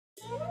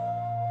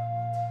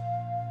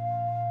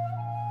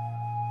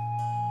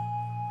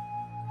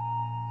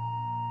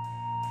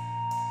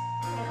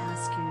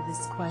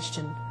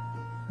question.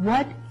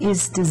 What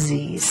is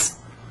disease?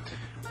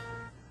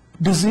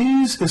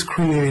 Disease is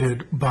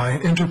created by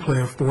an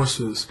interplay of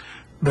forces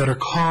that are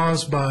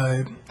caused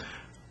by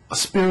a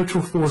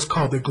spiritual force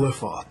called the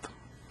glyphoth.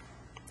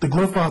 The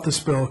glyphoth is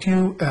spelled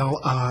Q-L-I-P-P-O-T-H.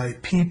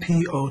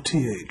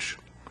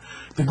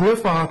 The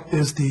glyphoth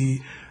is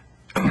the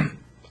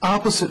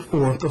opposite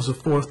force of the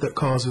force that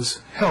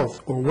causes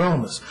health or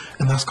wellness,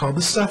 and that's called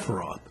the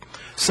Sephiroth.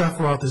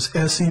 Sephiroth is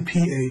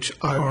S-E-P-H-I-R-O-T-H.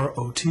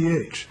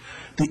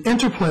 The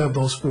interplay of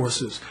those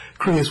forces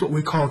creates what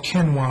we call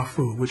quinoa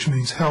food, which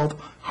means health,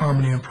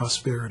 harmony, and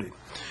prosperity.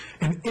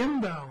 An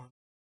imbalance.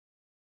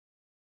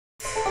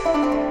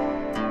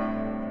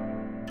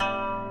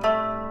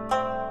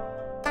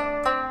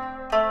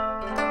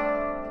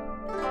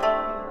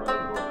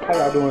 How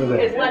y'all doing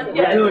today?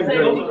 We're doing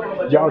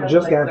great. Y'all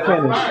just got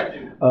finished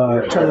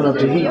turning up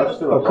the heat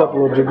a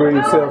couple of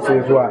degrees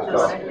Celsius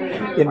wise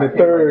in the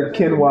third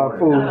quinoa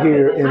food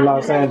here in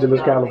Los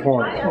Angeles,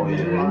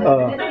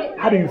 California.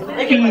 How do you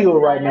feel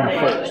right now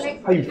first?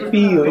 How you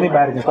feel?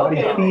 Anybody can talk. How do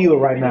you feel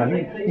right now?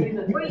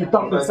 You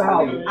thought this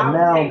out, and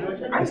now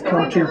it's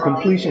come to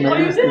completion, at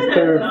least this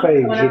third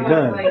phase. You're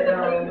done.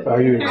 Are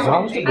you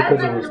exhausted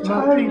because it was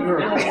tiring? I'm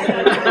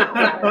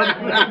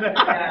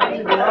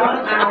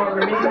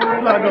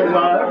not gonna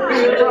lie.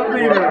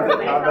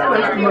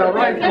 That's my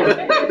right foot.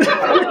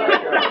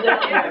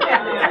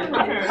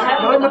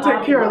 But I'm gonna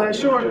take care of that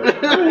short. I'm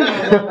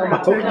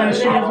gonna take these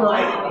shoes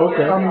off.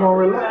 Okay. I'm gonna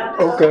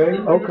relax. Okay.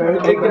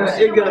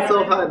 It got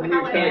so hot in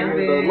here,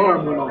 the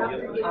alarm went off.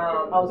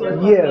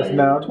 Yes,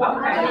 now.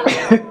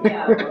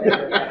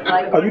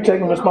 Are you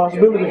taking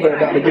responsibility for that,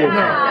 Dr. Gibson?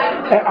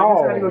 At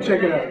all? Go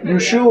check it out. You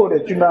sure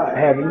that you not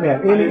having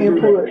any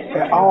input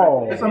at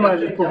all?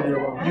 Somebody just put me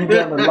along. You've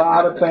done a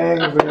lot of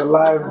things in your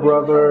life,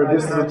 brother.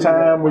 This is a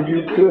time where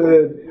you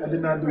could. I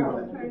did not do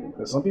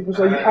that. Some people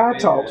say you eye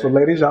talk, so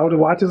ladies, y'all to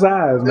watch his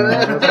eyes, man.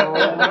 That's all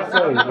I'm gonna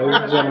say, ladies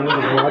and gentlemen,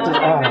 just watch his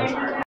eyes.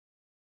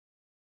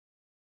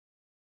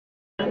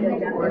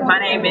 My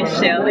name is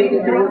Shelly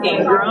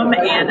Ingram,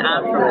 and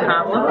I'm from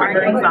Commonwealth,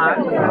 Arkansas.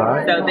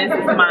 So this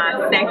is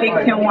my second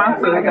quinoa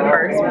food. The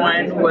first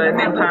one was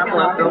in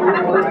Commonwealth.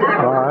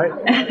 All right.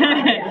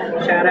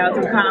 Shout out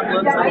to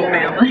Commonwealth whole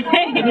family.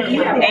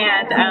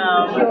 And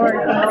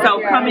so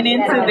coming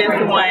into this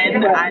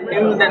one, I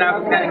knew that I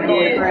was going to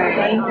get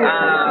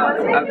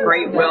a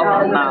great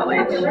wealth of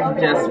knowledge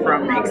just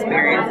from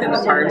experience in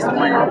the first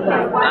one.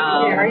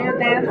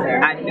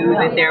 I knew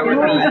that there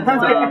would be some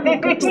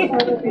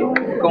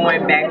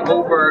going back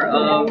over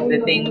of the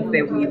things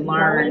that we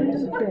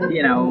learned,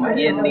 you know,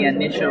 in the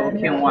initial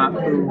quinoa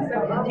food.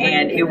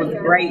 And it was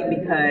great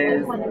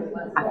because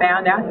I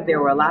found out that there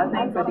were a lot of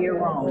things I did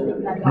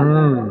wrong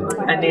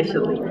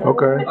initially.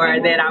 Okay. Or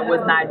that I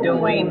was not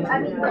doing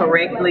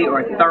correctly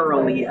or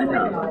thoroughly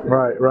enough.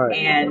 Right.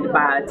 And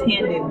by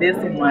attending this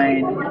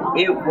one,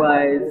 it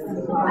was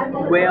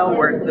well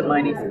worth the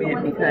money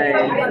spent because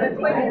I'm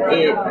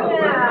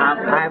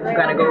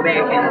going to go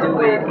back and do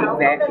it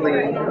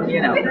exactly,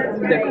 you know,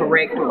 the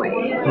correct way.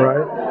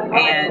 Right.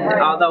 And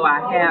although I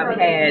have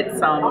had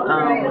some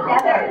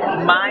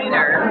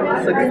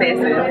minor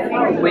successes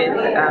with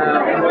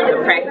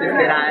the practice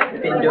that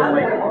I've been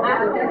doing,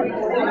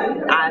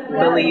 I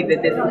believe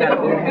that this is going to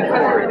move me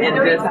forward. And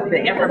just the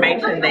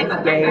information that he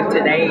gave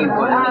today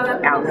was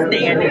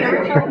outstanding.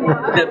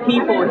 The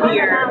people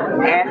here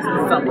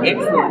asked some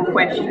excellent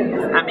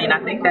questions. I mean, I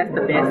think that's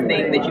the best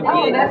thing that you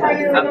get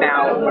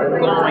about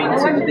going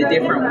to the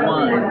different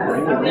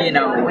ones, you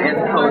know, as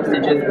opposed to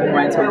just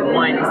going to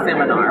one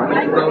seminar.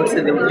 When you go to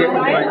the different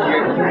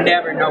ones, you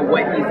never know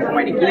what he's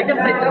going to give you.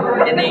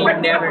 And then you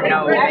never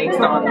know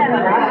based on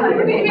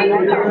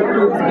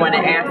who's going to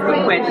ask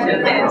a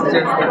question that's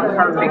just the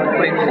perfect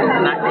question.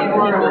 And I think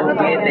people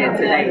did that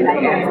today.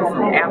 They asked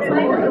some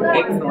absolutely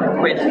excellent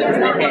questions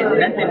that had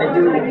nothing to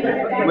do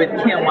with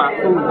quinoa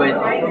food, but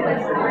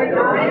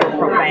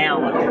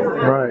profound.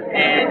 Right.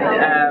 And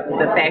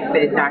the fact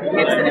that Dr.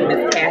 Gibson and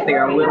Miss Kathy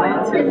are willing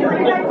to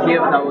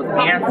give those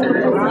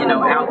answers, you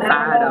know,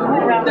 outside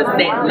of the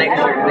set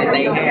lecture that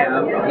they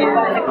have is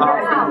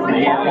awesome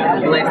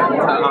and a blessing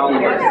to all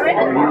of us.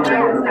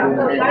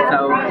 So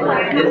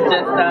it's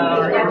just,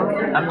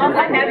 I'm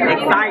just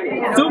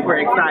excited, super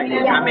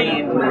excited. I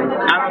mean,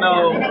 I don't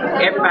know,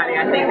 everybody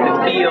I think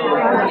could feel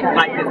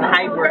like this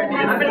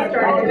hyperness,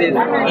 this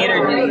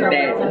energy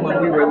that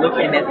when we were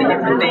looking at the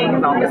different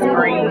things on the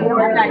screen,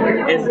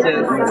 it's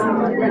just,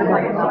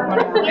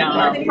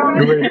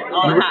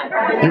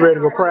 You ready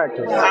to go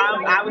practice?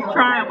 I was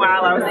trying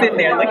while I was sitting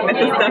there looking at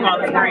the stuff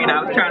on the screen.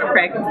 I was trying to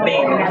practice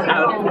things.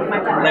 I was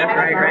left,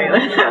 right. I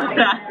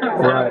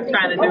was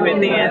trying to do it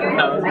then.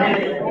 So,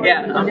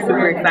 yeah, I'm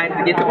super excited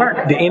to get to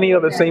work. Did any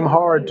of it seem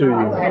hard to you?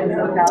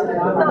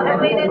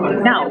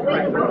 No,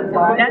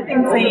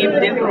 nothing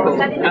seemed difficult.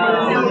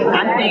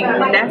 I think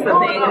that's the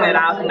thing that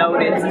I've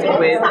noticed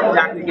with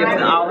Dr.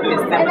 Gibson, all of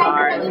his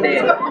seminars,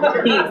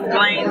 that he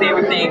explains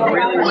everything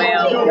really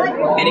well.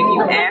 And if you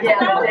ask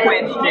him a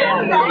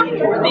question,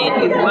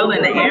 then he's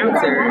willing to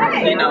answer,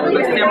 you know,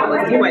 the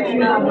simplest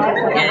question.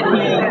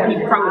 And he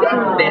proved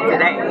that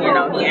today, you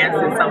know, he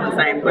answered some of the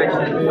same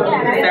questions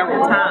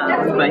several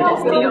times, but he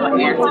still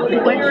answered the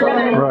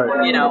question.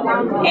 Right. You know,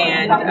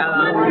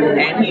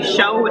 and he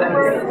showed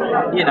us,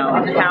 you know,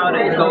 how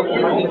to go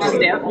through each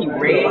step. He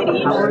read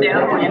each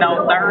step, you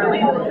know,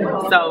 thoroughly.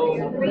 So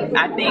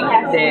I think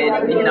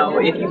that, you know,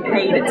 if you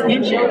paid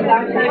attention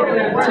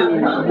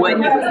to what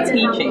he was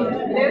teaching,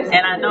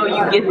 and I know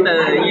you get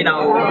the, you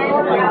know,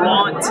 you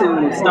want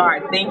to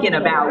start thinking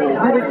about, well,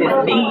 what does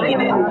this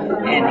mean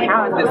and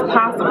how is this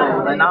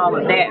possible and all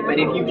of that, but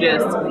if you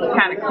just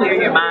kind of clear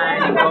your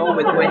mind and go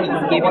with what he's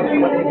giving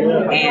you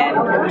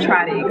and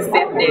try to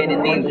accept that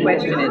and then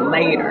question it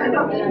later,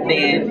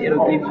 then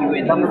it'll give you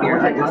an easier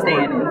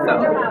understanding.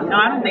 So, no,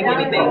 I don't think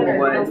anything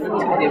was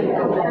too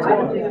difficult to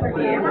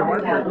be able to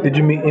work with. Did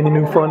you meet any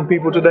new fun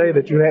people today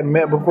that you hadn't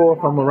met before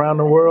from around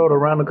the world,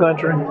 around the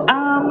country? I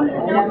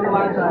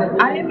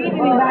didn't meet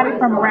anybody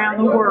from around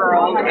the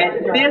world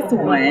at this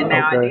one.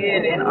 Now, I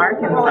did in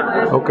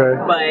Arkansas. Okay.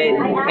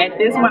 But at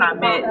this one, I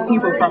met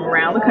people from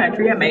around the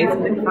country. I made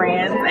some new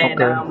friends. And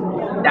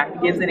Dr.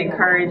 Gibson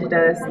encouraged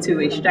us to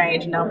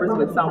exchange numbers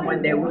with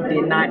someone that we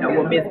did not know.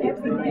 Well, Ms.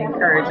 Gibson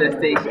encouraged us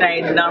to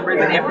exchange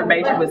numbers and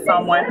information with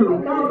someone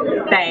who,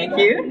 thank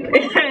you,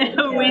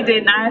 who we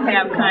did not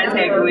have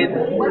contact with,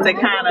 to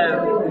kind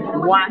of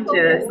watch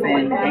us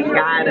and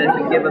guide us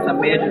and give us a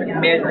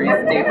measuring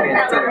stick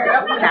as to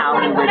how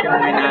we were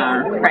doing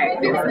our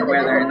practice and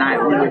whether or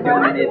not we were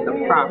doing it the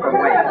proper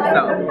way.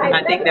 So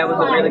I think that was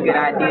a really good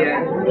idea.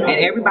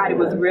 And everybody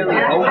was really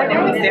open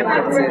and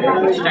receptive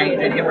to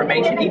exchanging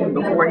information even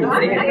before he said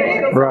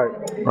that. Right,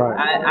 right.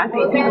 I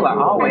think people are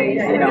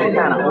always, you know,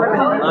 kind of open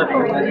and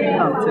loving when it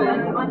comes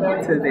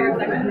to this.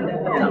 And,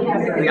 you know,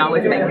 we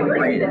always make new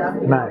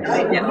friends. Nice.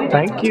 Yeah.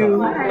 Thank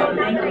you.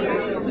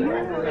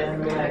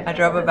 I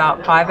drove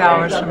about 5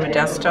 hours from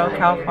Modesto,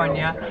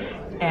 California,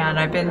 and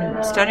I've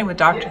been studying with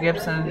Dr.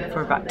 Gibson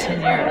for about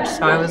 10 years.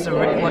 So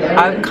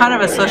I'm kind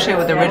of associated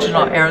with the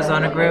original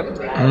Arizona group.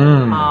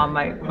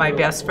 My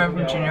best friend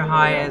from junior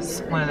high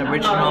is one of the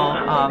original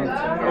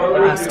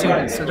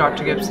students of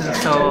Dr. Gibson.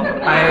 So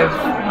I've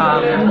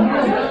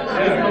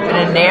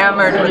been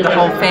enamored with the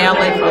whole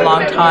family for a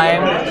long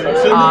time.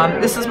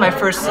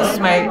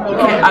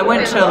 I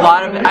went to a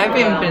lot of, I've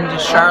even been to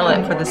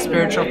Charlotte for the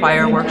Spiritual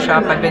Fire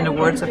workshop. I've been to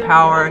Words of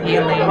Power,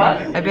 Healing.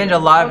 I've been to a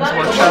lot of his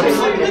workshops.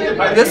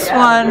 This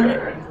one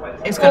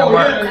is going to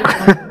work.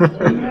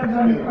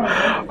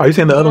 Are you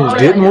saying the other ones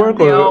didn't work?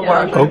 They all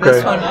work. Okay.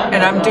 This one,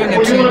 and I'm doing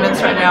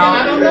attunements right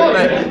now,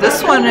 but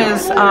this one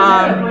is,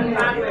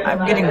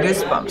 I'm getting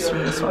goosebumps from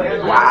this one.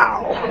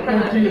 Wow.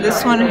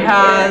 This one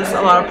has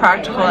a lot of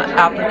practical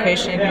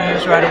application you can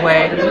use right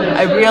away.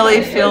 I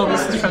really feel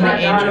this is from the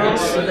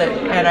angels,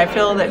 and I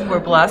feel that we're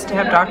blessed to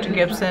have Dr.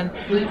 Gibson,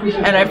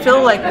 and I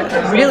feel like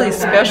really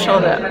special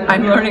that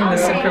I'm learning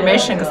this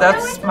information, because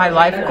that's my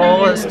life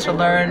goal, is to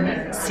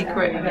learn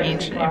secret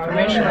ancient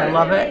information. I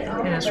love it,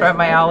 and it's right up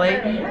my alley,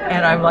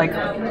 and I'm like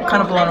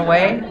kind of blown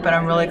away, but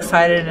I'm really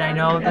excited, and I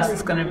know this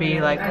is going to be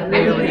like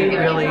really,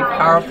 really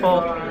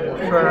powerful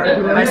for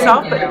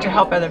myself, but to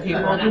help other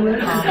people. A lot of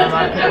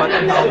people I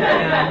can help,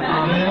 and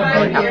I'm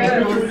really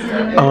happy.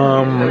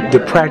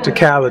 The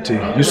practicality.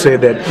 You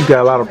said that you got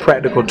a lot of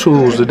practical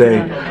tools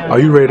today. Are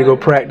you ready to go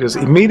practice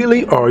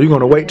immediately, or are you going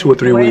to wait 2 or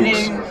 3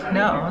 weeks?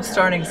 No, I'm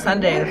starting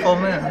Sunday, the full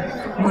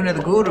moon of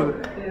the Guru.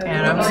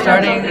 And I'm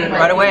starting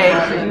right away.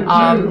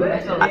 I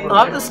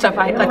love this stuff.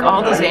 I like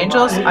all those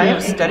angels. I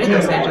have studied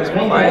those angels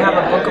before. I have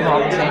a book of all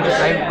those angels.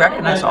 I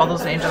recognize all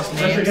those angels'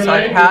 names. So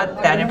I've had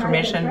that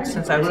information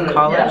since I was in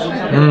college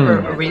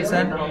for a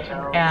reason.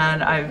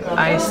 And I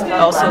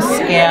also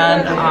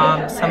scan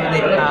some of the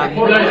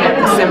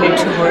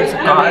 72 words of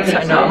God, so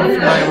I know I'm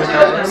familiar with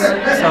those.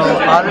 So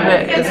a lot of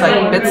it is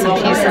like bits and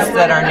pieces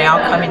that are now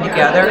coming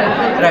together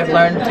that I've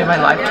learned through my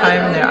lifetime.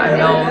 That I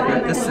know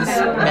that this is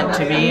meant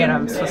to be, and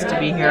I'm supposed to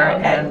be here,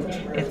 and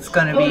it's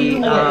going to be,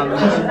 I'm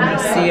going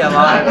to see a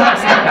lot of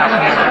stuff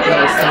happening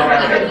really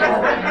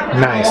soon.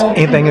 Nice.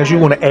 Anything else you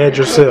want to add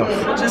yourself?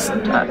 Just,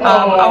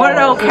 I want to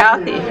know,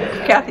 Kathy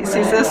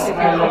sees this.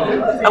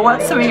 I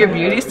want some of your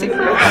beauty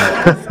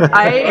secrets.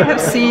 I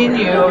have seen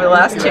you over the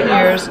last 10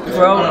 years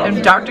grow,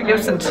 and Dr.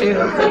 Gibson too,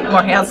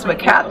 more handsome, but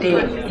Kathy,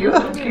 you're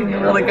looking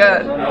really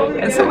good.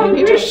 And so you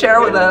need to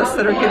share with us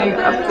that are getting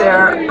up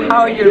there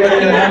how you're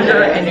looking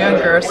younger and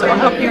younger. So I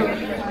hope you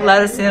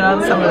let us in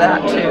on some of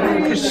that too,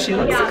 because she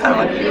looks kind of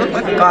like, you look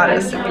like a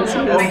goddess. If you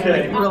see this, you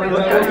really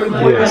look good.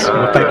 Yes,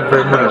 well, thank you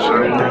very much.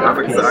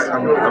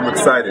 I'm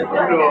excited.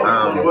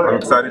 I'm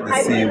excited to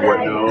see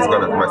what is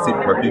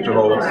my future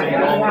holds.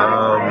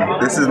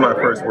 This is my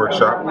first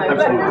workshop.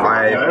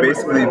 I've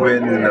basically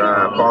been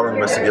following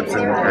Mr.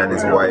 Gibson and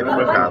his wife,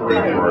 Kathy,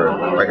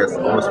 for I guess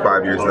almost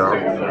 5 years now,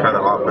 kind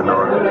of off and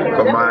on.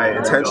 But my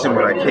intention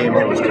when I came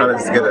here was kind of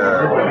just get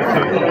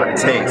a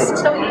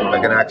taste,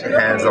 like an actual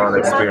hands-on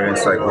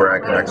experience, like where I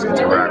can actually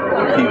interact with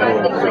the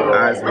people,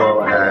 as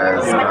well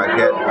as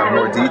get a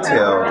more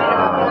detailed,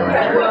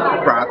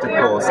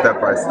 practical,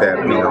 step-by-step,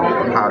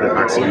 of how to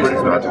actually use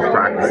these magical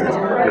practices.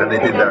 And they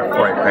did that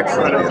quite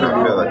excellently, and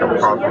I feel like I'm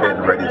confident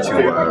and ready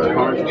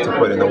to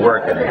put in the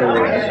work and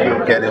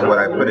get in what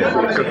I put in.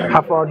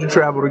 How far did you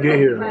travel to get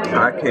here?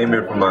 I came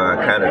here from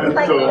Canada.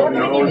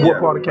 What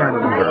part of Canada?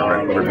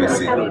 Vancouver,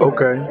 BC.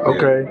 Okay.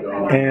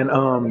 And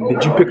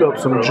did you pick up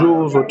some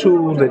jewels or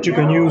tools that you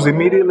can use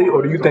immediately,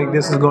 or do you think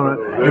you're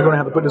gonna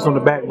have to put this on the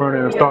back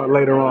burner and start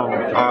later on?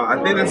 I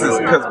think this is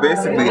because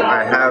basically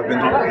I have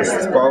been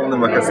following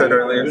them, like I said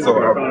earlier, so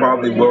I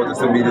probably will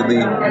just immediately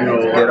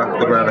get off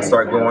the ground and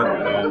start going.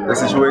 The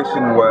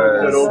situation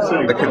was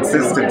the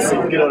consistency.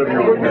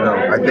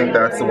 I think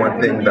that's the one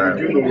thing that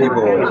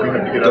people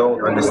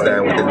don't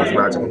understand within this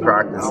magical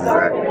practice is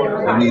that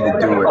you need to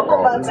do it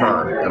all the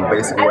time. And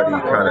basically what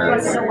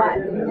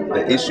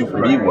the issue for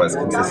me was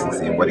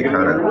consistency, and what he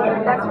kind of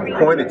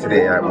pointed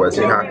today at was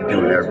you have to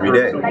do it every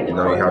day. You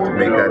have to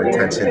make that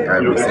intention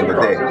every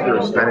single day.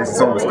 And it's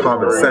almost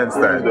common sense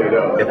that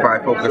if I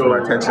focus my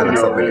attention on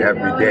something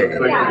every day,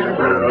 then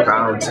I'm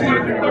bound to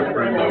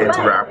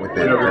interact with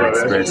it and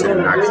experience it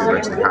and actually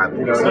eventually have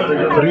it.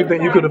 So do you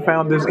think you could have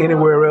found this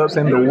anywhere else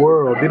in the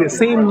world? Did it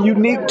seem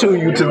unique to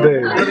you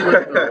today?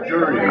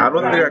 I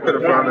don't think I could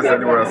have found this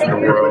anywhere else in the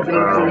world.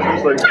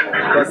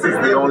 This is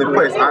the only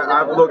place.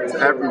 I've looked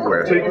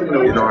everywhere.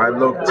 I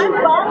looked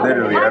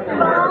literally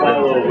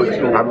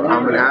everywhere.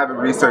 I'm an avid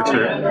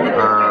researcher.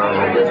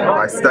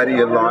 I study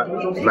a lot.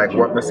 Like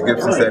what Mr.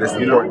 Gibson said, it's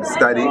important to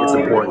study. It's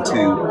important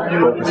to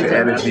focus your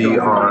energy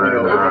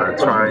on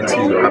trying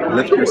to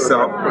uplift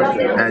yourself,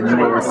 and you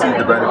will receive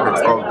the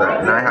benefits of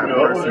that. And I have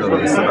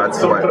personally, so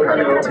that's what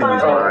kind of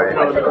continues my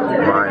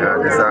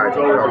desire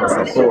to propel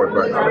myself forward.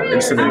 But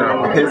interestingly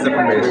enough, with his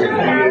information,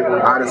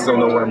 I just don't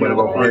know where I'm going to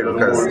go from here,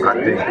 because I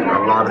think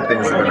a lot of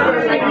things I'm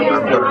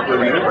going to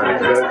reap the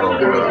benefits of a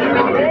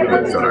lot of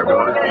things that I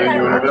want.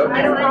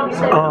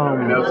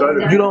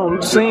 You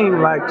don't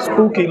seem like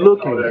spooky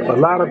looking. A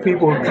lot of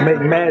people make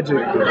magic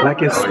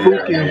like it's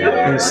spooky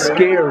and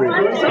scary.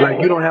 Like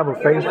you don't have a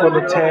face full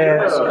of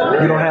tats,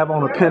 you don't have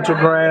on a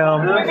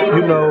pentagram.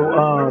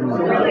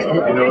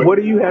 What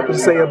do you have to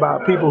say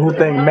about people who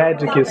think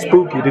magic is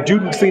spooky? Did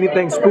you see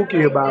anything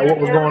spooky about what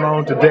was going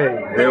on today?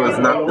 There was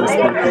nothing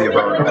spooky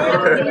about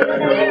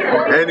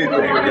anything.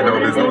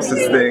 There's no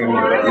such thing.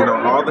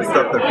 All the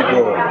stuff that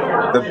people,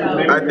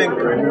 I think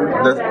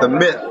the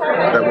myth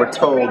that we're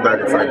told that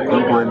it's like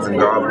goblins and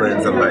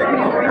goblins and like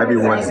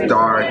everyone's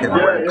dark and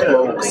wearing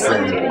cloaks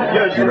and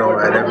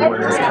and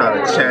everyone is kind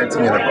of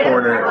chanting in a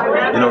corner.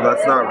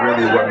 That's not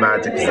really what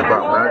magic is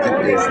about.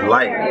 Magic is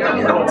light.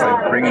 It's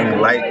like bringing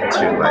light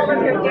into your life.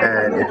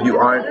 And if you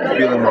aren't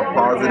feeling more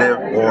positive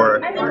or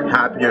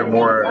happier,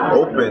 more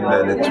open,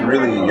 then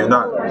you're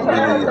not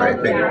really, I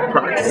think,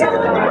 practicing it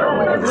in the right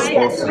way. You're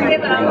supposed to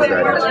use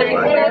that into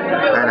your life.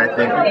 And I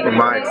think from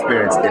my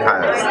experience, it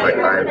has. Like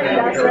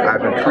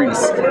I've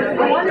increased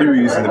through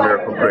using the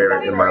miracle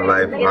prayer in my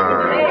life,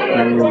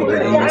 through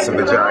the use of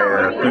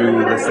Vijaya,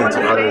 through listening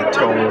to other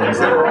tones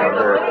and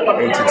other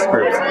ancient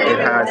scripts. It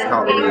has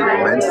helped me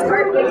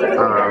immensely.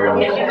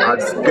 I'll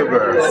just give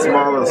a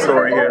small little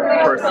story here,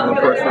 personal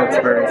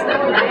experience.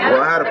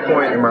 Well, I had a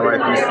point in my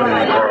life recently,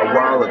 or a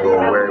while ago,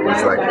 where it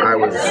was like I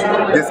was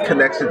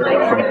disconnected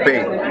from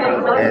faith,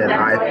 and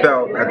I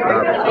felt at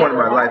that point in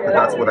my life that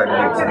that's what I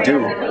needed to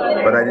do,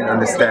 but I didn't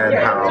understand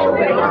how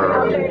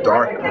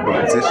dark of a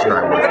position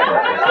I was in.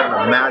 And kind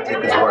of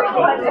magic is what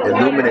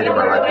illuminated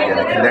my life again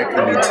and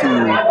connected me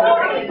to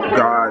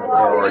God,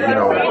 or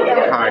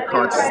high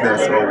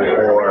consciousness, or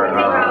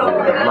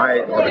the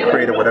light, or the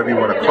creator, whatever you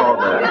want to call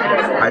that.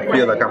 I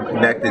feel like I'm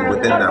connected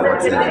within that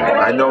once again.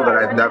 I know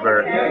that that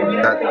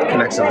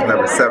connection was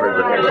never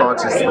severed, but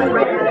consciously, and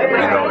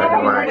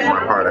in my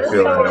heart, I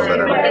feel and know that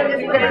I'm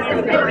connected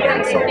with that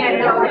again. So,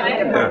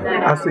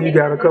 yeah. I see you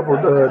got a couple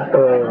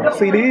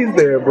CDs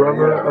there,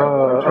 brother.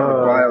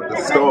 Buy out the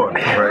store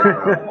right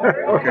now.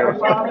 Okay, I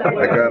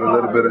got a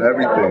little bit of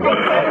everything.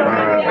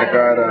 I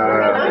got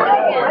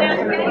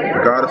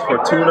The Goddess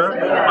Fortuna,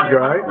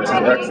 right, which is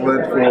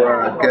excellent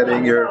for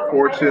getting your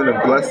fortune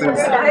and blessings.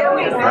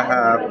 I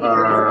have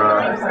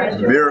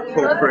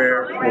miracle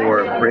prayer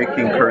for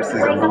breaking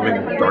curses and moving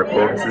dark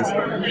focuses.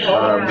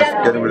 Just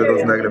getting rid of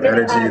those negative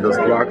energy, those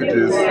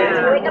blockages,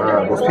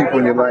 those people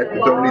in your life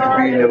that don't need to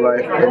be in your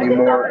life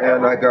anymore.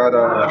 And I got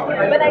a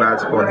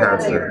magical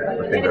enhancer.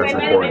 I think that's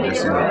important,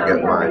 just to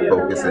get my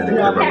focus in and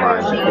clear my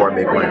mind before I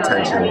make my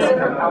intentions.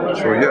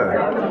 So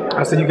yeah.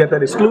 I said you got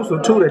that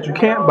exclusive too that you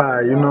can't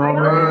buy. You know what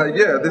I mean?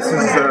 Yeah, this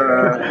is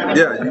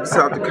you just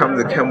have to come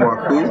to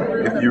Kenwa Food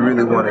if you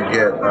really want to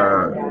get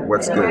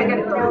what's good.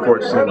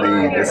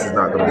 Unfortunately, this is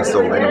not going to be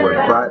sold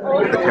anywhere but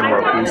the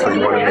Kenmore Food, so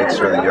you want to make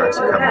sure that you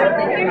actually come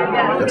in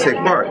and take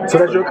part. So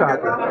that's your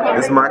copy?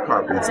 It's my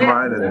copy. It's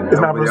mine, and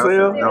it's not for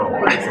sale? No,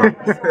 it's not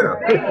for sale.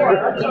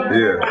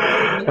 Yeah.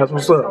 That's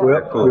what's up.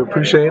 Well, cool. We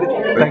appreciate it.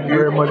 Thank you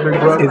very much, big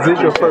brother. Is this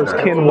your first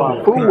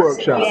quinoa food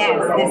workshop?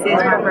 Yes, this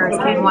is my first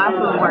quinoa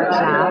food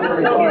workshop.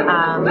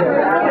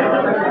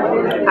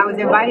 I was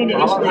invited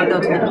initially to go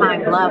to the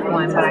Pine Bluff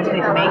one, but I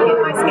couldn't make it.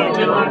 My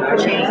schedule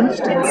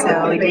changed, and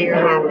so it didn't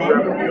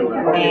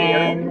happen.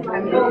 And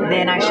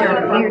then I showed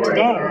up here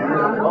today.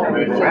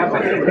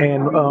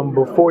 And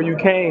before you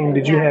came,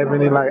 did you have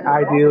any like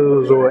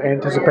ideas or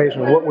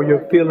anticipation? What were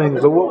your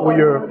feelings, or what were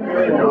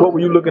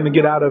you looking to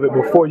get out of it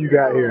before you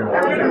got here?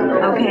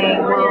 Okay,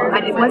 well,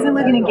 I wasn't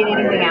looking to get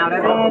anything out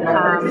of it,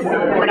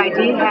 but I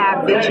did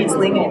have visions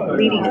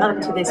leading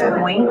up to this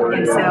point,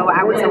 and so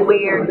I was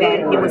aware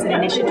that it was an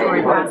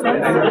initiatory process,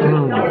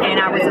 and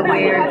I was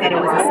aware that it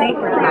was a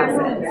sacred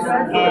process,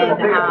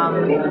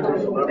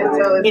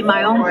 and in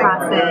my own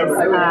process,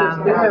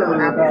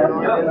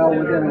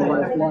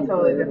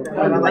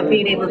 like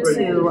being able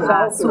to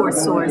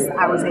source,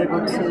 I was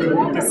able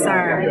to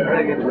discern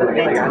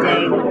that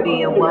today would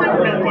be a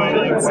welcoming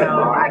day, and so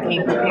I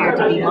came prepared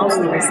to be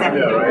mostly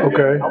receptive.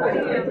 Okay.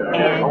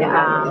 And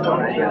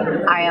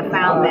I have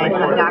found that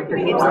Dr.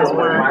 Gibson's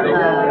work,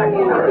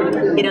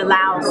 it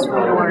allows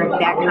for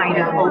that kind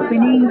of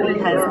opening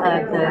because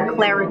of the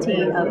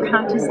clarity of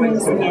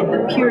consciousness and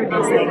the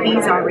pureness that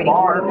he's already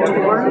worked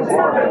towards.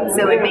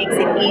 So it makes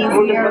it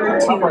easier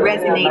to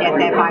resonate at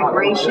that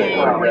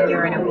vibration when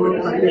you're in a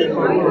group of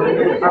people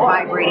who are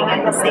vibrating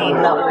at the same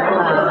level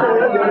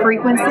of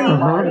frequency,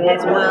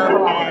 as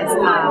well as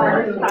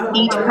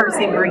each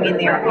person bringing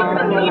their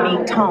own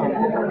unique tone.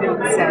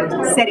 So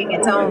setting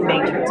its own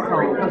matrix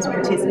code, just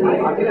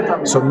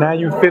participating. So now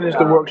you finished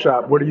the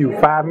workshop. What are you,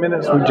 5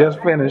 minutes? We just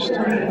finished.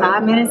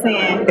 5 minutes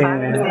in.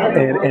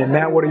 And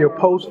now what are your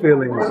post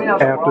feelings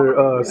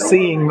after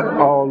seeing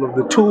all of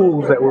the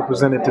tools that were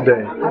presented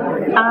today?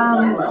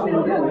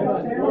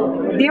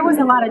 There was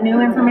a lot of new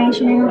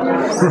information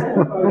introduced.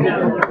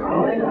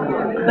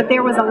 But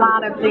there was a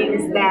lot of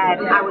things that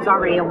I was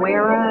already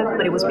aware of,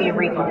 but it was being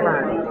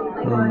reconfirmed.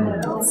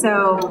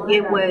 So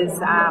it was,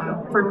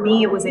 for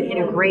me, it was an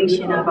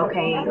integration of,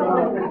 okay,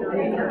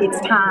 it's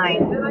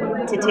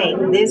time to take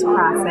this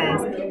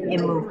process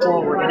and move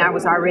forward. And I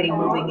was already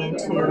moving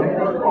into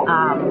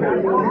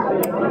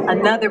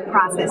another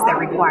process that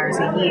requires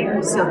a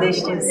year. So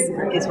this just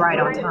is right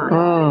on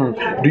time.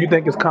 Do you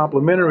think it's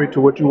complementary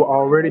to what you were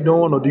already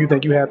doing, or do you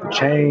think you have to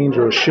change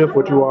or shift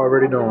what you were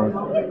already doing?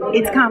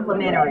 It's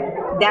complementary.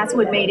 That's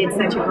what made it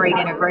such a great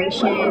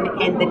integration,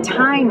 and the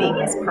timing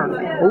is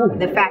perfect. Ooh.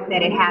 The fact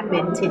that it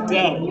happened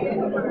today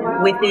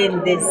within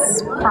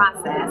this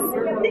process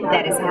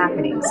that is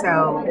happening.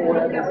 So,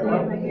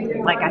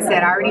 like I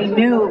said, I already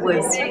knew it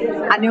was,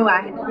 I knew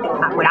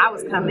what I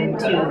was coming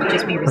to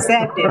just be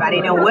receptive. I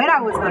didn't know what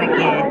I was going to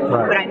get,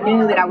 but I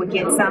knew that I would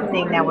get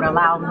something that would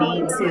allow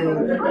me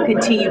to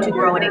continue to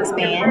grow and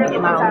expand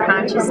in my own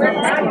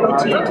consciousness, to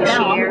continue to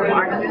share.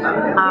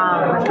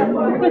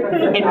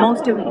 And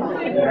most of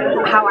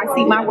how I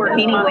see my work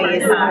anyway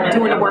is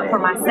doing the work for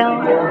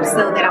myself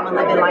so that I'm a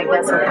living light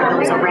vessel for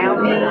those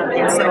around me.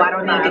 And so I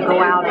don't need to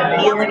go out and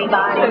heal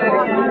anybody,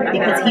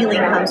 because healing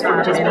comes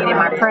from just being in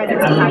my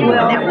presence.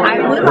 I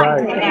would like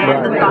to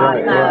add the thought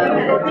of,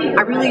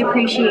 I really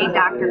appreciate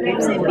Dr.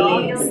 Gibson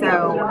being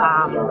so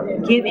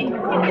giving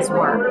in his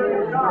work.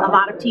 A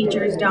lot of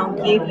teachers don't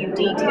give you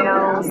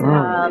details.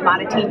 A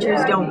lot of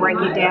teachers don't break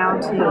it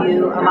down to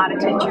you. A lot of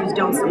teachers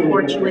don't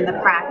support you in the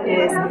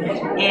practice.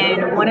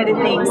 And one of the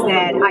things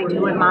that I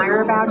do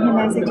admire about him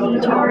as a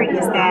teacher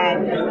is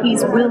that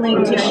he's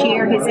willing to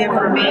share his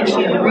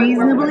information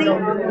reasonably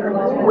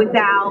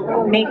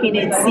without making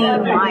it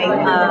seem like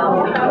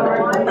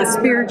a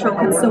spiritual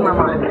consumer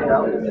market.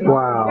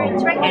 Wow.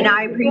 And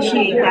I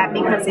appreciate that,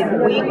 because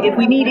if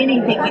we need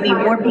anything, we need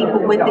more people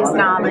with this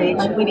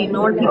knowledge. We need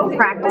more people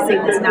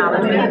practicing this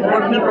knowledge. We need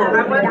more people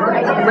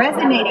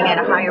resonating at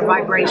a higher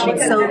vibration,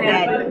 so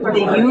that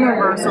the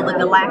universal, the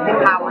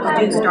galactic powers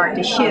do start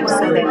to shift,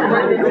 so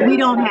that we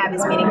don't have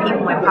as many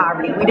people in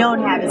poverty. We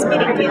don't have as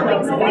many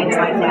feelings and things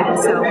like that.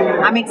 So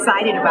I'm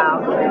excited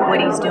about what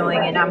he's doing,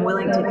 and I'm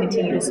willing to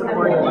continue to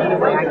support him any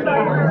way I can.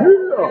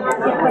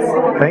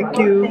 Thank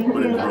you.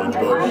 My name is Ron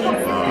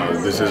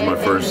Bush. This is my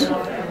first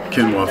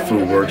quinoa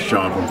food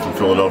workshop. I'm from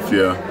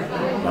Philadelphia.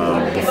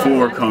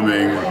 Before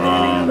coming,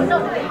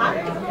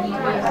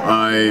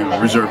 I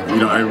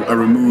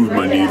removed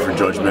my need for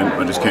judgment.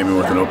 I just came in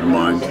with an open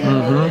mind.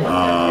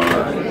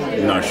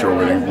 Not sure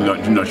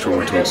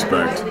what to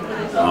expect.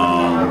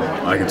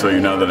 I can tell you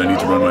now that I need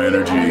to run my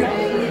energy.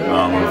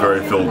 I'm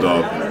very filled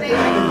up.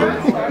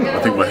 I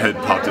think my head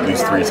popped at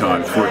least 4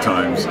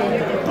 times.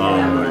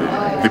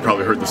 They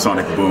probably heard the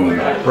sonic boom.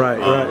 Right.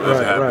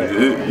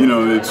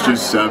 It's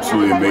just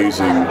absolutely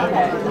amazing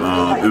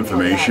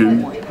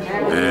information,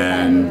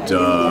 and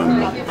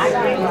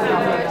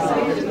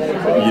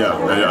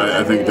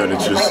I think that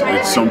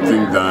it's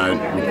something that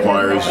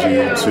requires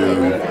you to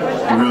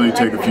really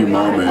take a few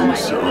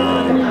moments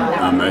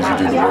as you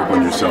do the work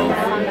on yourself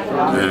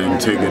and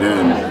take it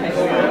in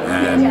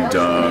and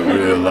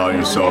really allow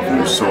yourself and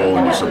your soul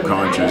and your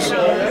subconscious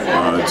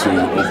to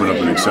open up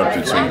and accept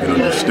it, so you can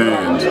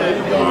understand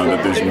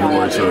that there's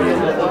more to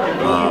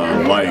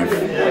life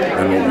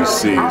than what we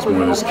see. It's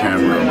more this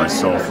camera, or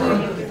myself, or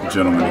the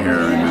gentleman here,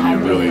 and then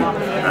you're really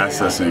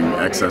accessing,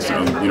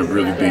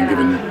 really being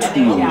given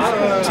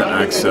tools to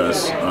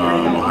access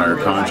a higher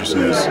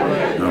consciousness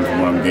from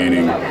what I'm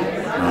gaining,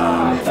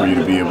 for you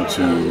to be able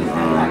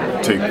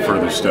to take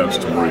further steps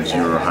towards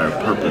your higher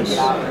purpose.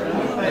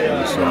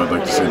 So I'd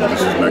like to say that this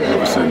is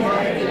magnificent,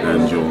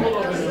 and you'll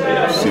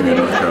see me in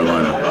North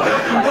Carolina.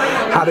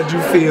 How did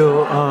you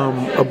feel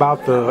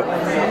about the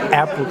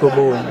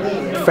applicable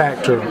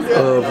factor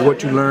of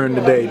what you learned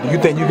today? Do you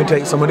think you can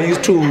take some of these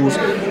tools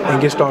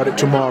and get started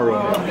tomorrow?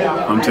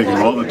 I'm taking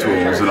all the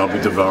tools and I'll be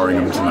devouring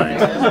them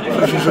tonight.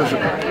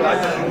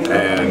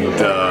 And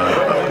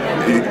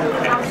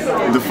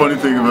the funny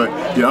thing about,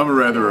 I'm a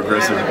rather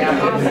aggressive,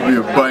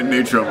 by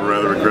nature I'm a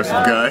rather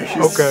aggressive guy.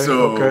 Okay,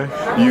 so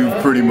you've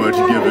pretty much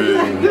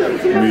given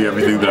me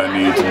everything that I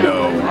need to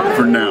know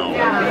for now.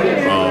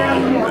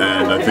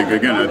 And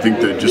I think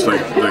that just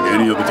like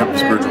any other type of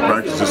spiritual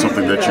practice, is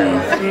something that you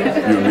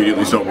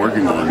immediately start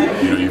working on.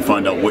 You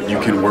find out what you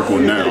can work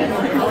on now,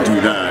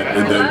 do that,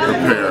 and then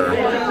prepare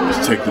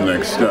to take the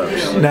next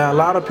steps. Now, a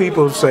lot of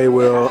people say,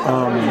 well,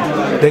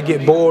 they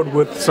get bored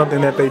with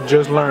something that they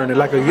just learned.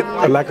 Like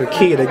a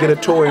kid, they get a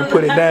toy and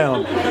put it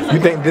down. You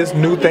think this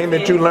new thing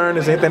that you learned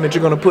is anything that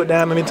you're going to put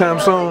down anytime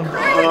soon?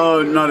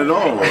 Not at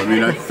all. I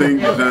mean, I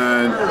think that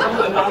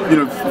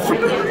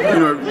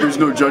there's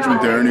no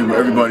judgment there.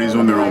 Everybody's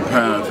on their own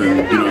path, and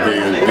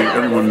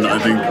everyone, I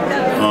think,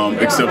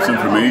 accepts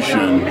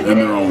information in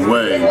their own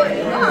way.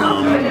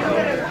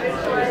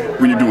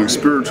 When you're doing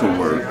spiritual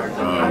work,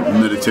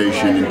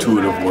 meditation,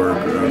 intuitive work,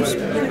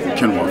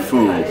 Kenwa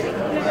Fu,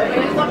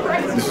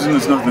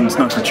 it's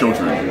not for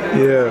children.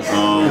 Yes.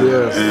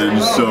 Yes.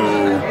 And so,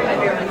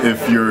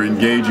 if you're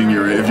engaging,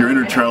 if your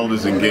inner child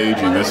is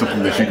engaging, that's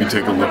something that you can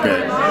take a look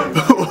at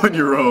on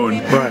your own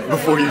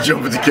before you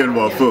jump into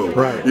Kenwa Fu.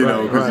 Right.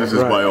 Because this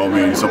is by all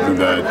means something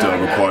that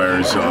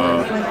requires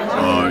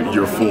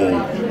your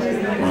full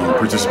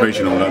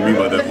participation. And what I mean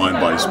by that, mind,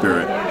 body,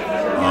 spirit.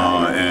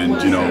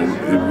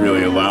 And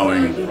really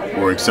allowing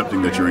or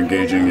accepting that you're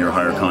engaging your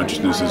higher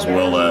consciousness, as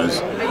well as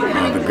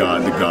the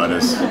God, the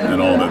goddess,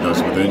 and all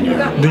that's within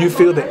you. Do you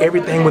feel that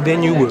everything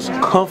within you was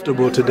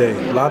comfortable today?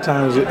 A lot of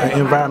times an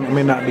environment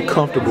may not be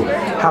comfortable.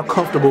 How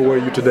comfortable were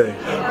you today?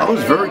 I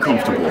was very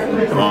comfortable.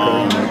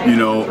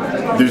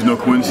 There's no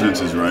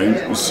coincidences,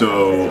 right?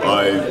 So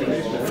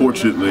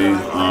fortunately,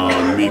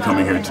 me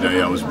coming here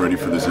today, I was ready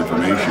for this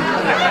information.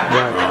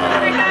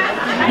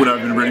 Would I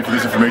have been ready for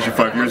this information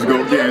 5 years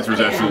ago? The answer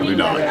is absolutely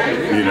not.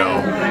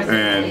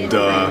 And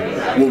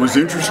what was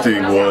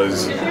interesting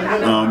was,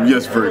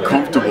 yes, very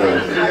comfortable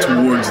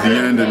towards the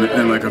end,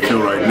 and like I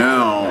feel right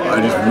now,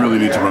 I just really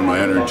need to run my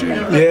energy.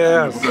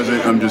 Yes. Because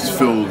I'm just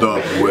filled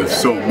up with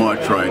so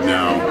much right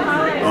now.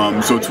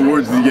 So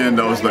towards the end,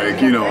 I was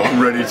like, I'm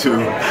ready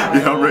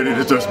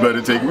to just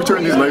meditate. Can we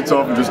turn these lights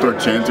off and just start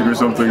chanting or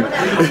something?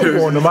 I'm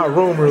going to my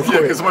room real quick.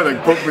 Yeah, because somebody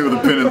poke me with a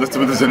pin and let's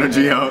put this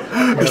energy out,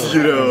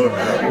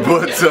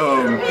 But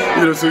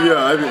so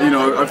yeah,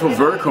 I feel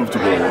very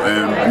comfortable,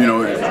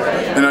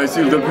 and I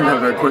see that people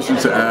have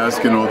questions to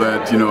ask and all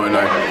that, and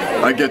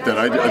I get that.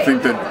 I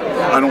think that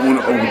I don't want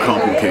to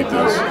overcomplicate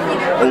this.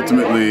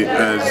 Ultimately,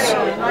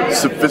 as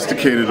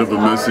sophisticated of a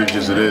message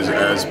as it is,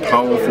 as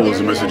powerful as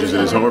a message as it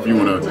is, however you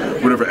want to,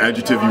 whatever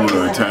adjective you want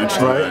to attach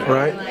to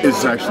that,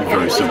 it's actually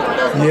very simple.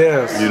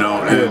 Yes.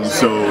 And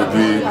so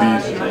the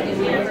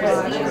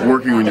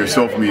working on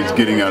yourself means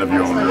getting out of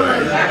your own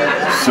way.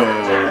 So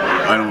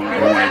I don't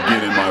want to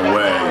get in my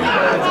way.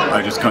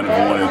 I just kind of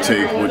want to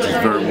take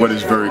what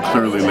is very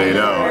clearly laid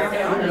out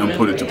and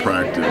put it to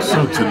practice.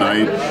 So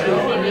tonight,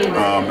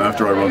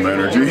 after I run my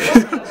energy,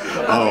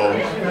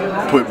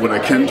 I'll put what I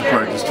can to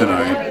practice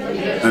tonight.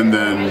 And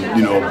then,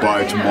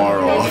 by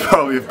tomorrow, I'll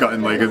probably have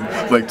gotten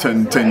like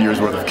 10 years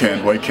worth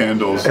of white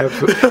candles,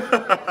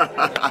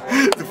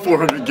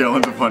 400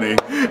 gallons of honey,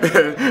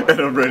 and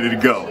I'm ready to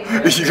go.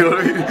 You know what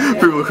I mean?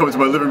 People will come to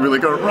my living room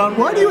and be like, "Oh, Ron,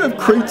 why do you have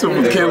crates of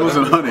candles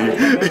and honey?"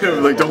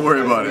 Don't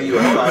worry about it.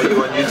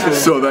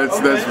 So that's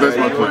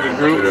my plan.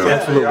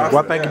 Absolutely.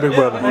 Well, thank you, big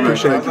brother.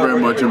 Appreciate it. Thank you very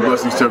much, and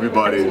blessings to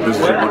everybody. This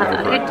is a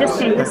wonderful practice. It just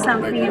changes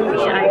something in me.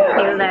 I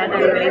feel that I'm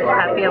very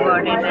happy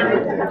about it,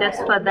 and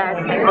just for that,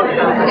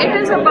 it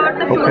is about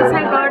the tools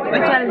I got,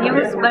 which I'll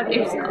use, but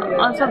it's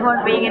also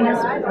about being in his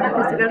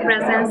physical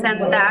presence,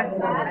 and that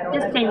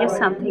just changes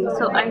something.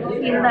 So I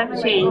feel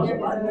that change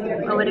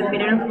over a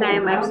period of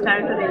time. I've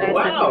started to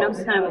realize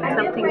that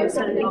something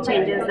suddenly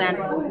changes, and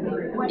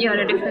you're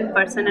a different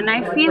person, and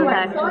I feel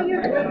that.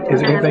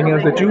 Is there anything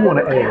else that you want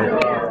to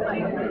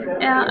add?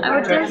 I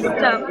would just,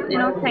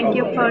 thank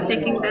you for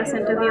taking this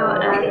interview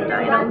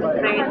and,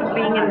 great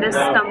being in this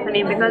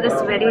company because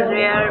it's very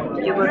rare.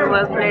 You go to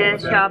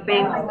workplace,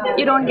 shopping,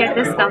 you don't get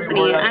this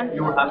company, and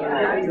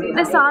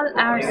this all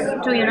adds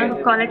to, the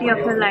quality of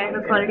your life,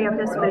 the quality of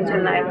your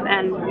spiritual life,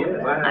 and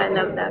I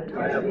love that.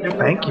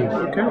 Thank you.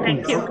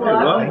 Thank you.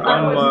 Well,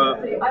 I'm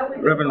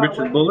Reverend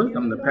Richard Bullard.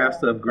 I'm the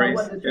pastor of Grace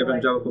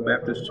Evangelical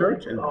Baptist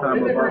Church in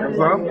Tybro,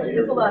 Arkansas.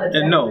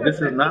 And no, this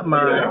is not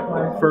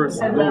my first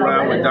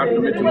go-round with Dr.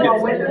 Mitchell Gibson.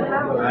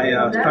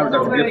 I started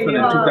Dr. Gibson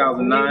in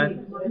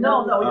 2009.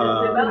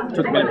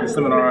 Took many of the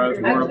seminars,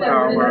 Word of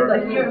Power,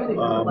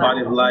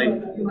 Body of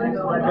Light,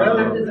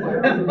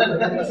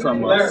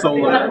 some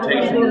solar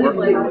meditation work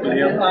with him,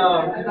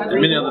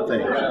 and many other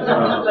things,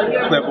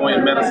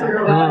 clairvoyant medicine.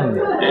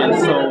 And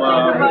so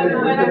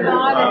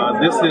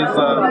this is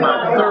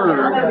my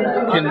third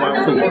Kenwa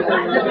food.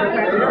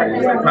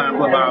 Pine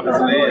Bluff,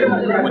 obviously, and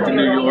went to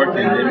New York and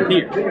then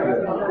here.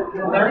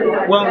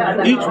 Well,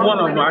 each one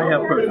of them I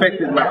have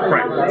perfected my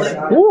practice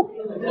of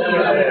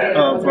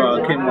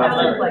Kenwa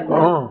food.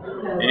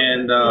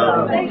 And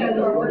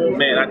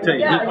man, I tell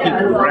you, he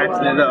keeps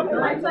ratcheting it up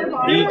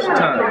each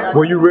time.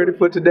 Were you ready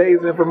for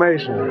today's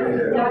information?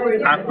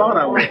 I thought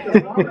I was,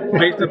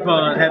 based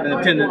upon having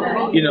attended,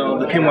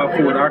 the Kenwa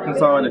Food in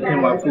Arkansas and the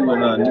Kenwa Food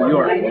in New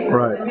York.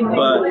 Right.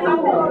 But,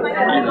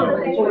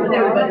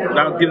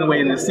 without giving away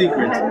any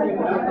secrets,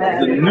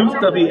 the new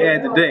stuff he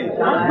had today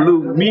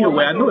blew me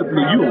away. I know it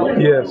blew you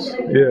away. Yes,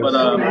 yes. But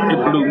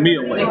it blew me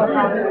away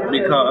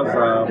because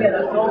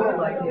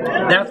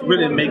that's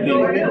really making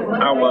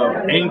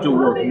our angel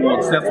work more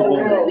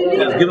accessible.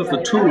 It's given us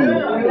the tool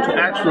to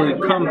actually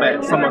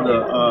combat some of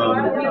the,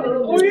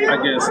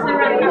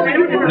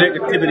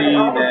 negativity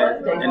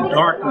and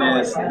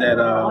darkness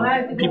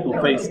that people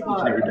face each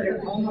and every day.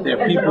 There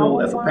are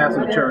people, as a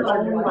pastor of the church,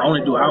 not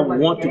only do I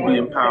want to be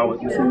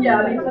empowered to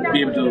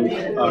be able to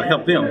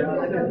help them,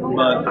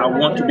 but I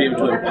want to be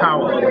able to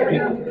empower other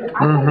people.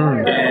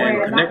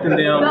 And connecting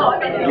them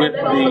with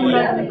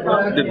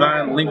the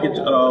divine linkage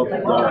of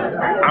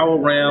our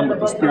realm, with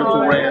the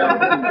spiritual realm,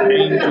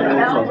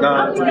 angels or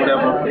gods or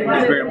whatever,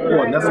 is very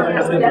important.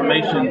 That's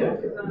information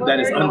that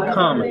is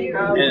uncommon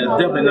and is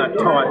definitely not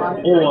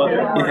taught, or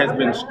it has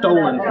been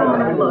stolen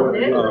from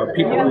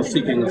people who are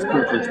seeking a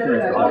spiritual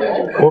experience with God.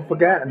 Or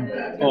forgotten.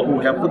 Or who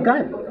have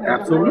forgotten.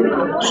 Absolutely.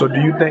 So do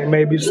you think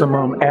maybe some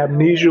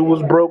amnesia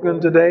was broken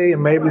today,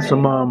 and maybe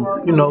some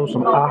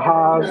some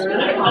ahas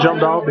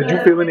jumped off? Did you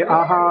feel any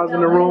ahas in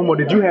the room, or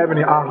did you have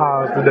any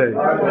ahas today?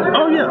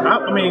 Oh yeah,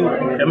 I mean,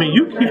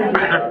 you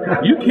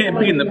can't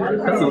be in the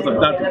presence of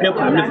Dr.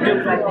 Gibson and Miss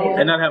Gibson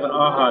and not have an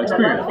aha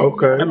experience.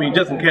 Okay. I mean,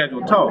 just in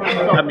casual talk.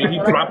 I mean,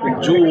 he's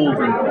dropping jewels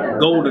and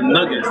golden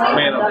nuggets,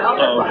 man,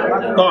 of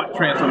thought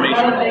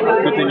transformation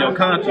within your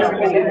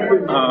consciousness.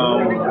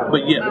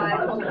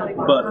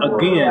 But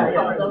again,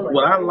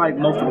 what I like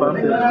most about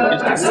this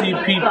is to see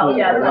people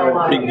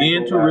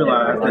begin to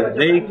realize that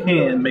they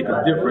can make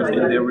a difference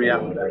in their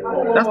reality.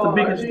 That's the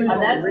biggest thing.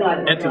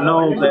 And to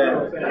know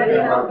that,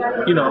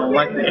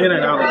 like the in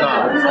and out of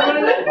gods,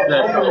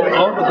 that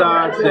all the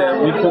gods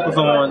that we focus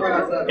on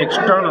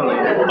externally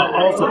are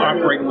also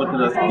operating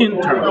within us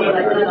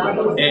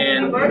internally.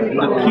 And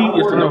the key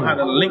is to know how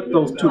to link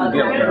those two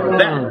together.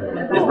 Now,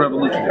 that is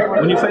revolutionary.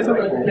 When you say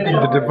something?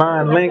 The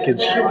divine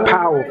linkage,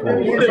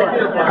 powerful.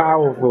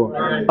 Powerful.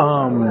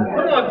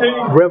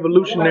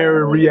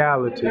 Revolutionary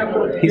reality.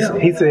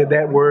 He said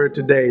that word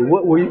today.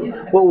 What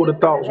were the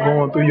thoughts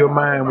going through your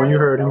mind when you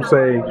heard him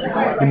say,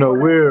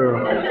 we're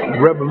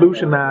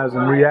revolutionizing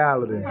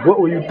reality?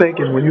 What were you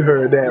thinking when you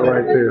heard that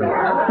right there?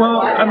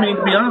 Well, I mean,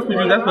 to be honest with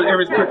you, that's what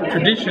every spiritual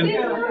tradition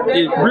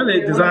is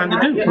really designed to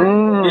do,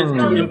 is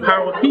to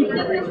empower people,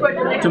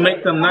 to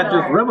make them not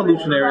just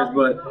revolutionaries,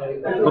 but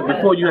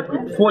before you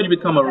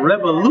become a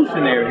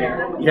revolutionary,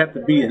 you have to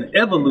be an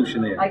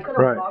evolutionary.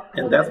 Right.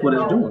 And that's what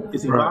it's doing.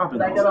 It's evolving.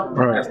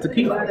 Right. That's the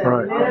key.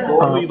 Right.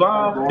 You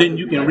evolve, then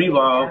you can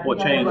revolve or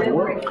change the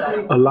world.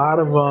 A lot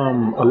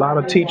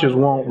of teachers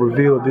won't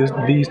reveal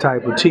these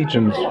type of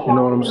teachings. You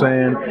know what I'm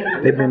saying?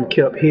 They've been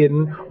kept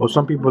hidden, or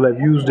some people have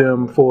used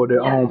them for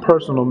their own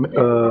personal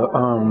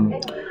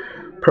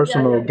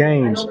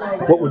gains.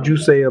 What would you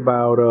say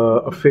about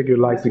a figure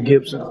like the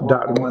Gibson,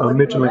 Dr.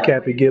 Mitchell and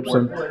Kathy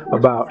Gibson,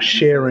 about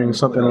sharing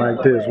something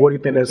like this? What do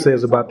you think that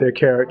says about their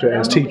character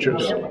as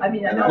teachers?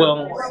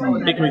 Well,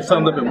 it can be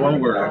summed up in one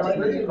word: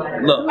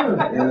 love.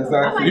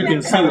 You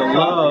can see the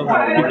love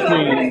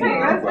between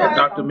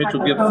Dr.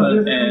 Mitchell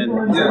Gibson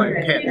and his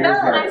wife Kathy,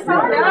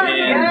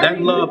 and that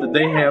love that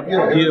they have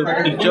to give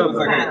each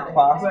other,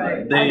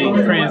 they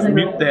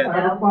transmute that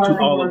to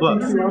all of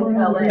us.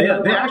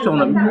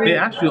 They're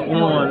actually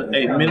on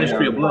a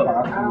ministry of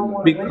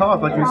love,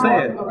 because, like you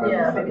said,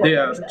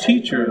 there are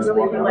teachers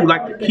who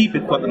like to keep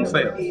it for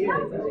themselves,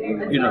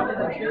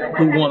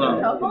 who want to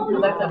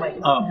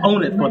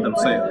own it for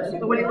themselves.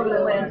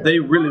 They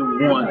really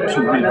want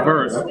to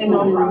reverse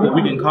what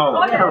we can call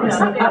a curse,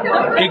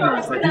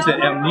 ignorance, like you said,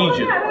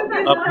 amnesia,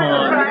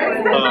 upon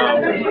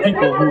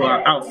people who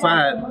are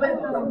outside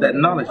that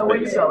knowledge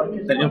base,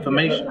 that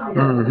information.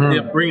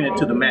 They're bringing it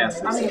to the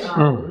masses.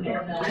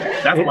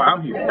 That's why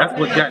I'm here. That's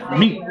what got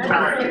me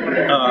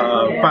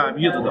 5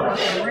 years ago.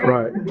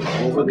 Right.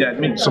 That's what got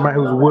me. Somebody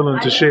who's willing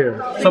to share.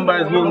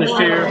 Somebody's willing to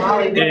share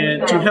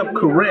and to help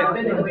correct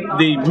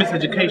the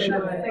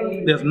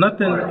miseducation. There's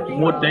nothing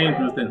more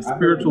dangerous than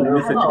spiritual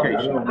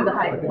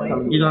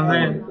miseducation. You know what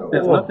I'm saying?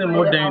 There's nothing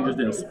more dangerous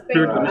than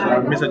spiritual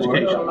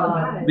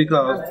miseducation.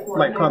 Because,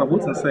 like Carter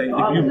Woodson say,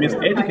 if you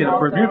miseducate a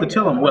person, you have to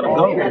tell them where to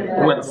go,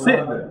 where to sit.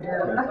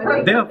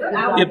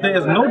 If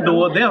there's no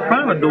door, they'll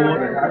find a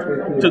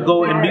door to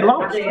go and be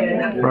lost.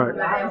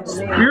 Right.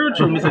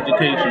 Spiritual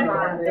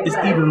miseducation is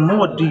even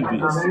more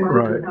devious.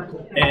 Right.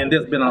 And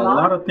there's been a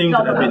lot of things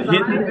that have been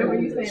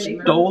hidden,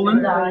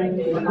 stolen,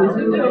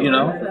 you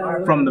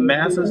know, from the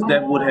masses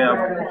that would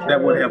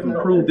have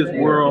improved this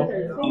world,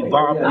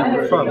 evolved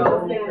even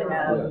further.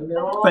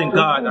 Thank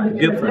God Dr.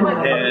 Gibson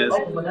has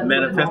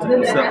manifested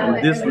himself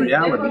in this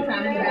reality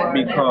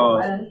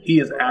because he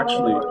is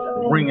actually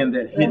bringing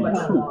that hidden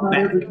truth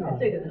back.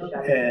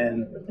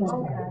 And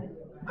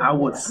I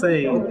would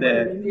say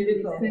that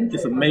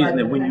it's amazing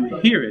that when you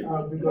hear it,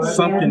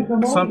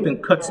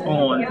 something cuts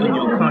on in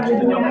your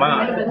conscience, in your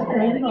mind,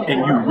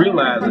 and you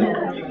realize it,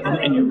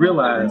 and you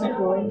realize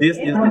this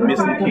is the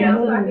missing key.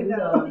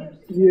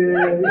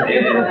 And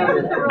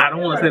I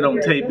don't want to say it on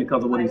tape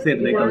because of what he said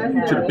today, because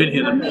you should have been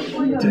here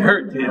to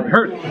hurt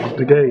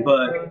him.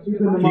 But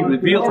he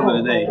revealed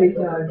something today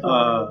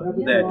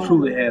that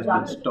truly has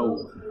been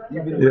stolen.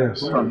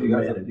 Yes. From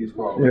humanity.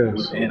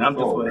 Yes. And I'm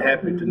just so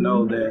happy to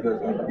know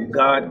that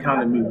God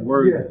counted me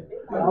worthy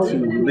to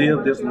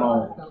live this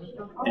long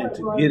and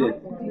to get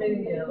it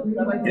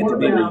and to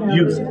be able to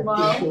use it.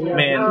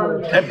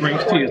 Man, that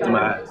brings tears to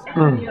my eyes.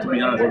 To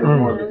be honest with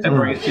you. That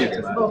brings tears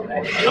to my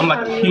eyes. I'm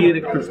like a kid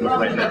at Christmas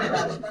right now.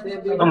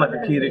 I'm like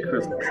a kid at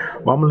Christmas.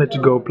 Well, I'm gonna let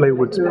you go play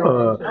with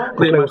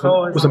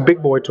some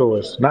big boy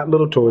toys, not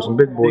little toys, some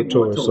big boy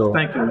toys. So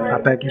thank you, man.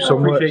 I thank you so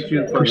much.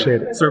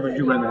 Appreciate it. Service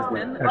you in this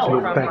way.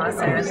 Absolutely. Thank you. Los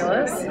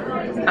Angeles.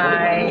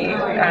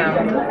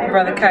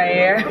 Brother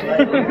Kair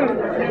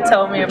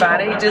told me about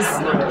it. He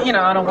just, you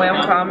know, on a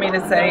whim called me to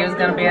say he was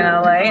going to be in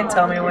LA and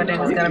tell me what he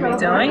was going to be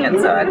doing,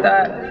 and so I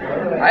thought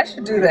I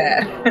should do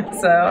that.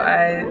 So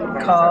I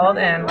called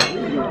and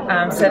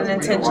set an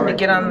intention to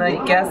get on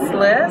the guest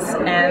list,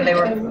 and they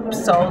were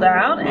sold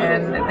out,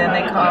 and then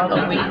they called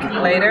a week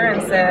later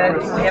and said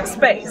we have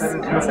space,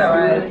 and so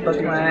I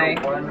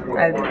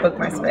booked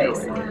my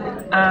space.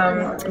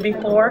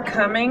 Before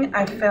coming,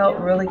 I felt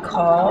really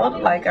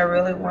called, like I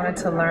really wanted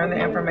to learn the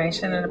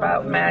information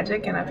about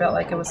magic, and I felt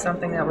like it was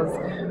something that was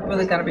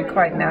really going to be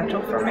quite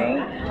natural for me.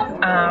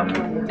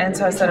 And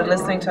so I started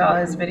listening to all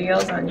his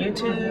videos on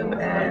YouTube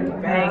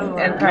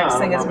and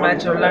practicing as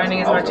much, or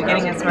learning as much, or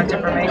getting as much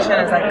information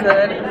as I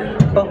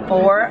could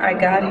before I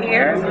got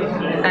here.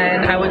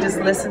 And I would just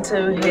listen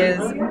to his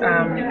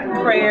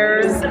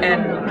prayers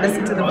and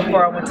listen to them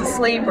before I went to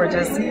sleep, or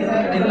just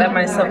let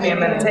myself be in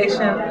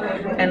meditation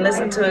and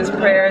listen to his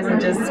prayers and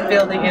just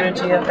feel the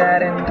energy of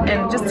that,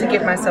 and just to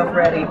get myself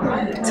ready.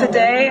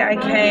 Today I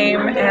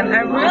came and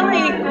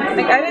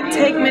I didn't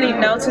take many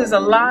notes. There's a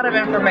lot of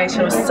information.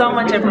 There was so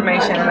much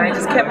information, and I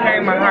just kept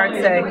hearing my heart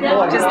say,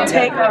 just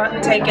take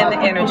in the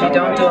energy.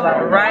 Don't do a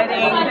lot of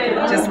writing.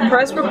 Just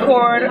press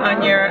record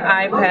on your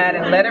iPad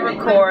and let it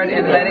record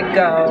and let it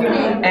go,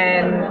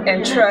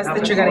 and trust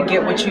that you're going to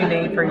get what you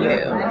need for you.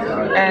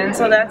 And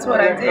so that's what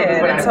I did.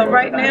 And so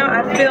right now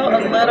I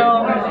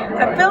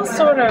feel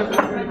sort of,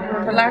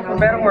 for lack of a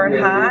better word,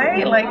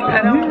 high. Like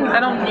I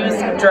don't use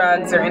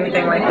drugs or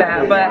anything like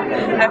that, but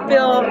I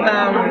feel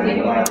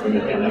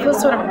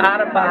sort of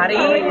out of body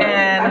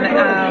and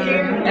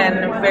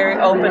very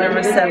open and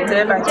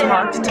receptive. I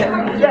talked to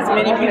as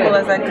many people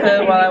as I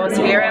could while I was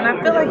here, and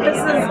I feel like this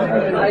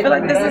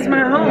is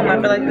my home. I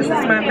feel like this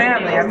is my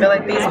family. I feel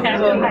like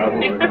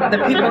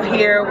the people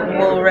here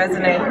will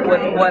resonate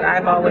with what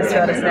I've always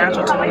felt is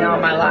natural to me all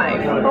my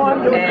life.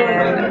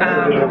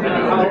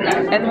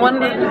 And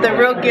one of the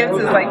real gifts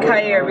is like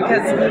Kair,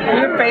 because we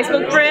were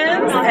Facebook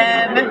friends,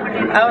 and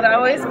I would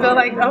always feel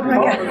like, oh my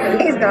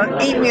God, he's gonna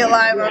eat me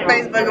alive on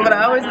Facebook, but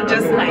I always would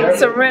just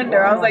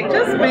surrender. I was like,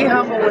 just be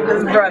humble with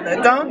this brother.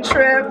 Don't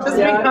trip, just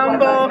be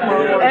humble.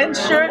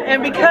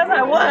 And because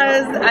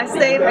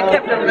I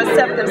kept a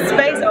receptive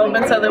space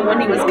open so that when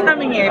he was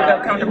coming here, he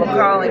felt comfortable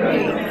calling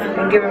me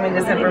and giving me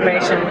this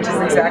information, which is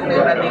exactly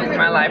what I need for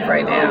my life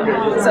right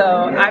now.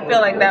 So I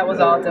feel like that was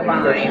all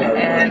divine,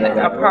 and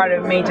a part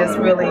of me just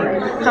really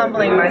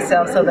humbling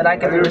myself so that I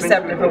could be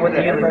receptive for what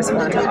the universe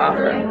wanted to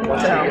offer. So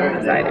I'm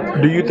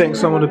excited. Do you think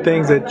some of the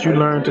things that you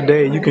learned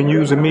today you can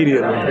use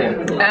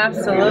immediately?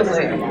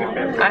 Absolutely.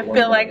 I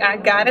feel like I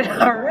got it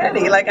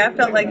already. Like I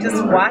felt like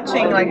just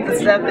watching like the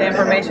stuff, the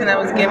information that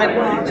was given,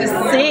 just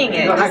seeing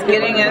it, just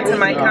getting into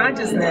my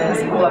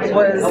consciousness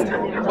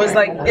was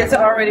like, it's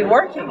already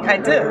working. I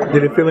do.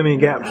 Did it fill any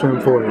gaps in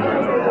for you?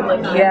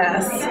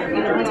 Yes,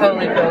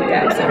 totally feel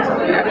gaps in for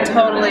me. I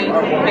totally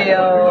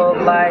feel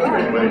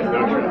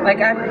like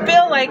I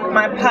feel like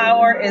my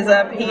power is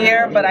up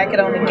here, but I could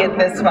only get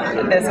this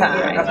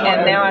high.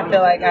 And now I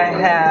feel like I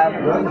have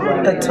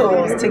the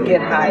tools to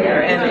get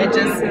higher, and it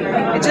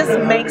just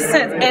makes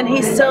sense. And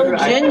he's so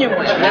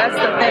genuine. That's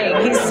the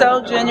thing. He's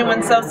so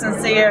genuine, so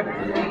sincere,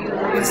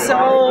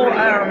 so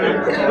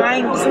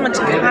kind. So much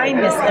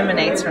kindness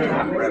emanates from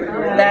him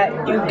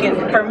that you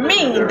can. For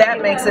me,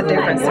 that makes a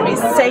difference to me.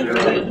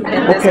 Safety in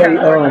this kind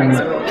of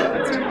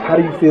work. How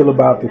do you feel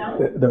about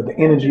the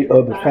energy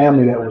of the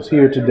family that was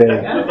here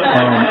today?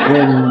 I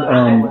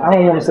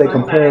don't want to say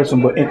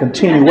comparison, but in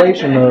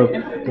continuation of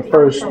the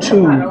first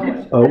two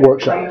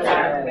workshops.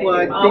 Well,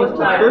 I think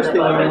the first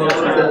thing I noticed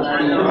is that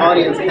the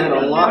audience had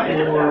a lot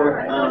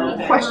more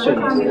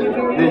questions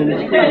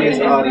than previous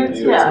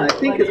audiences, and I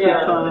think it's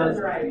because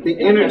the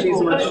energy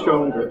is much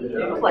stronger.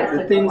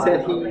 The things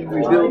that he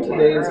revealed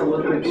today is a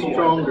little bit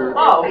stronger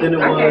than it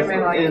was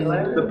in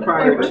the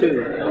prior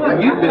two,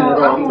 and you've been at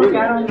all three.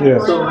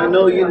 Yes. So I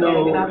know you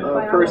know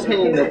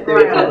firsthand that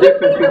there's a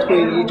difference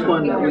between each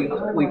one that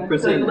we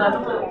present.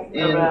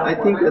 And I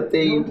think that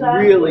they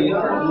really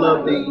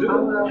love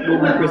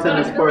what we present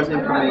as far as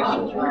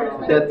information.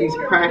 That these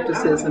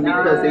practices, and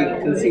because they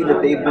can see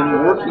that they've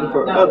been working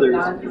for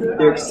others,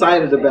 they're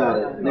excited about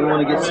it. They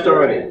want to get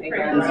started.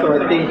 And so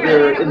I think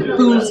their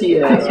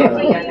enthusiasm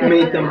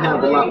made them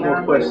have a lot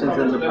more questions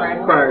than the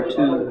prior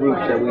two groups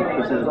that we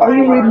presented. Are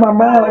you reading my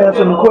mind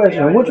answering the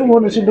question? Which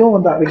one is she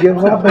doing, Dr.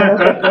 Gibson?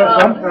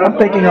 I'm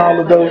thinking all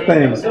of those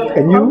things.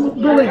 And you?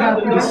 I'm really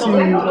happy to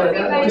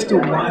see just a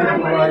wide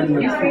variety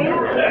of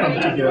people come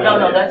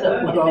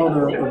together with all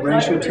the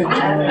racial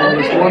tension and all.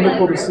 It's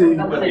wonderful to see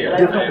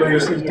different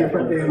races,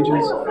 different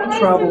ages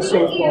travel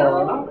so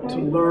far to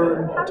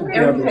learn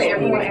together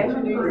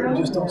spiritually. You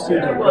just don't see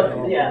that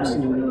very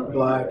often. You see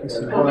black, you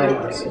see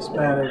white, you see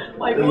Hispanic,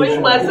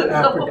 Asian,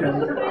 African,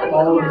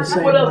 all in the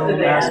same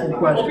room, asking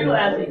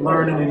questions,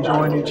 learning,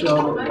 enjoying each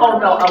other.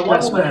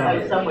 That's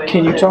family.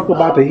 Can you talk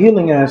about the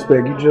healing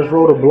aspect? You just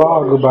wrote a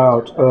blog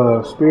about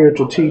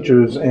spiritual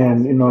teachers,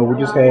 and we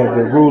just had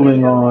the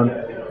ruling on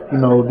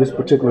this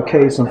particular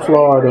case in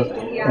Florida,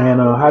 and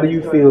how do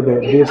you feel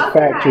that this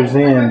factors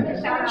in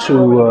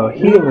to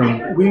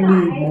healing? We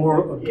need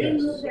more of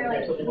this.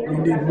 We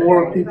need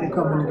more people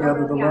coming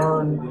together to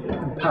learn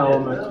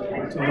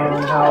empowerment, to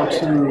learn how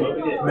to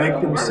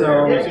make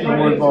themselves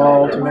more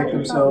evolved, to make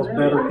themselves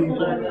better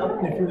people.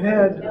 And if you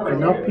had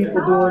enough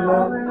people doing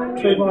that,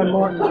 Trayvon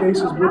Martin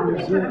cases wouldn't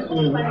exist.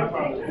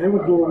 They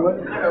would go away.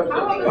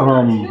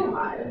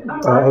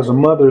 As a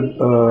mother,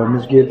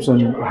 Ms.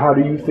 Gibson, how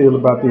do you feel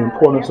about the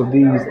importance of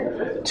these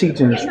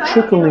teachings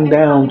trickling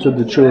down to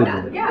the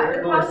children?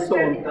 It's so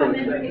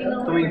important.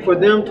 I mean, for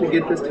them to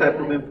get this type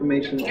of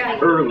information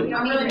early,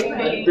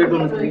 they're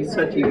going to be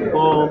such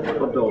evolved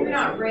adults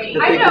that they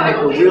can make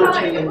a real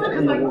change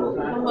in the world.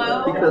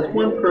 Because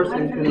one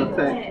person can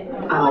affect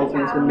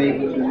thousands and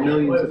maybe even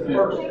millions of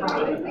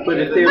people. But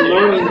if they're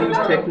learning these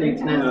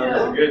techniques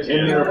now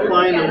and they're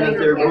applying them as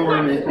they're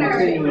growing and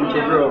continuing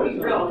to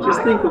grow,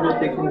 just think of what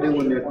they can do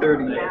when they're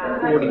 30,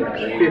 40,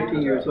 50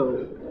 years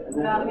old.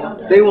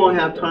 They won't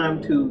have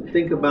time to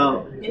think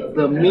about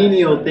the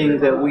menial things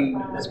that we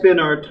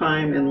spend our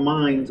time and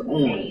minds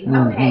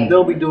on.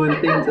 They'll be doing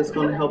things that's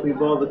going to help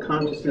evolve the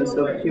consciousness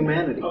of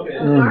humanity.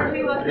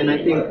 And I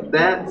think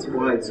that's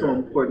why it's so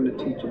important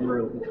to teach them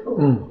early.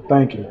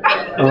 Thank you.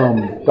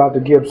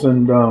 Dr.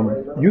 Gibson,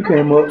 you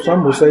came up,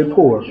 some would say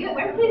poor,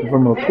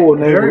 from a poor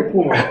neighborhood. Very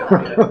poor.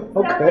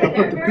 Okay. I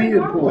put the P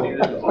in poor.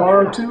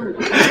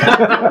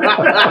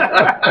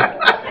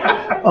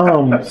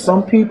 R2.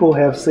 Some people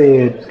have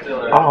said,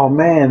 "Oh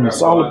man,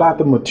 it's all about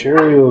the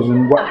materials,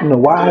 and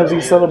why is he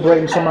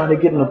celebrating somebody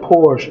getting a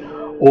Porsche?"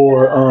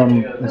 Or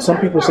and some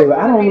people say,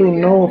 "I don't really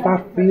know if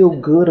I feel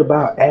good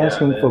about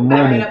asking for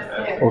money,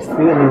 or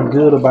feeling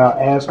good about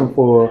asking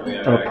for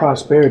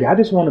prosperity. I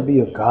just want to be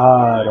a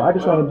god, or I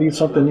just want to be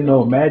something,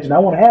 imagine. I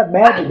want to have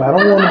magic, but I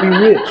don't want to be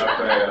rich."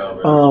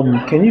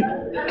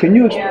 Can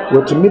you?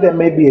 Well, to me, that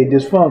may be a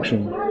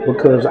dysfunction,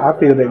 because I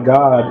feel that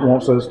God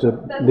wants us to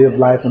live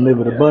life and live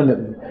it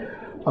abundantly.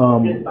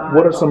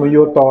 What are some of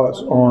your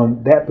thoughts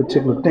on that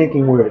particular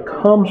thinking, where it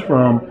comes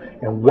from,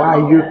 and why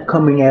you're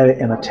coming at it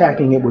and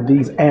attacking it with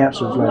these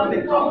answers like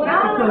this?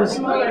 Because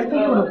I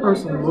think when a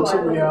person looks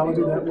at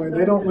reality that way,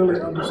 they don't really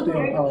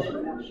understand poverty.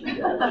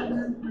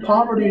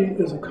 Poverty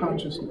is a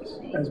consciousness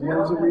as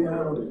well as a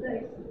reality.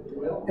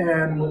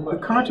 And the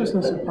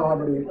consciousness of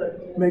poverty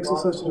makes it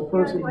such that a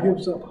person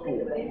gives up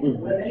hope.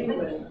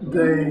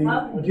 They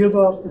give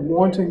up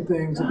wanting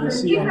things that they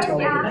see on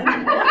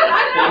television.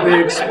 They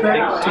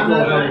expect to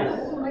go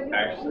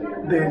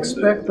home. They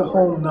expect the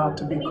home not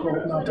to be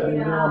cold, not to be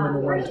warm in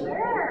the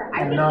winter,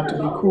 and not to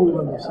be cool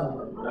in the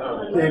summer.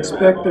 They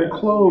expect their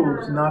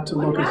clothes not to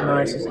look as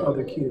nice as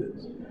other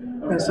kids.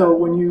 And so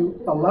when you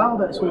allow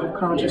that sort of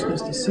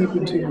consciousness to seep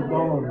into your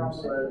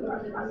bones,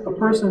 a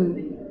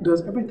person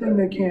does everything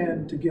they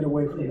can to get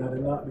away from that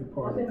and not be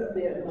part of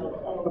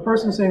that. A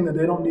person saying that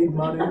they don't need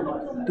money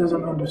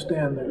doesn't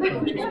understand that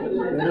consciousness.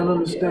 They don't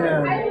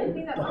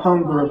understand the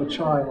hunger of a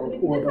child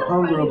or the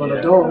hunger of an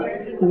adult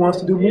who wants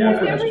to do more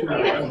for his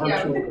children or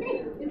her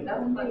children.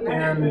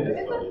 And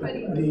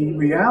the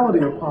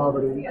reality of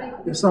poverty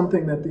is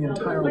something that the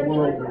entire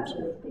world lives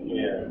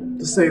with.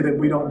 To say that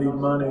we don't need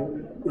money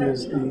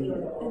is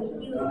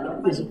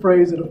a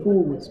phrase that a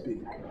fool would speak.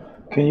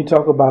 Can you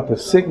talk about the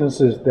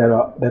sicknesses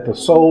that the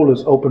soul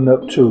is opened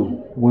up to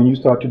when you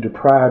start to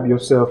deprive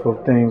yourself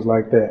of things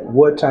like that?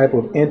 What type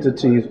of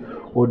entities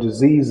or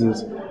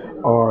diseases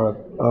are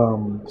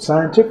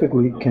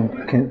scientifically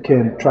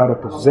can try to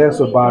possess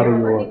a body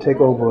or take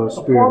over a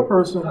spirit? A poor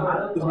person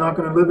is not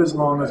going to live as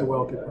long as a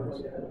wealthy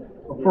person.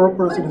 A poor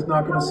person is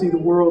not going to see the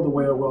world the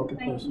way a wealthy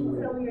person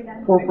will.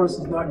 A poor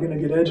person is not going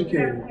to get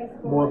educated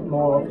more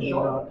often than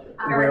not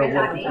the way a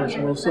wealthy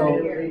person will. So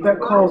that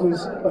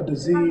causes a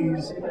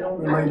disease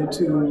related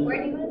to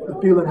the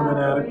feeling of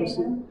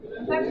inadequacy.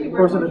 The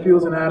person that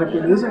feels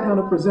inadequate isn't going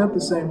to present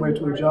the same way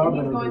to a job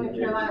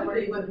interview.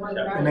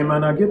 And they might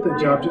not get that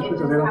job just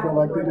because they don't feel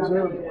like they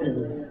deserve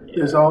it.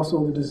 There's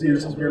also the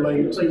diseases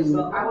related to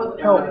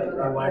health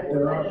and lack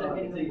thereof.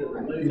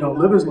 You don't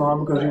live as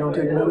long because you don't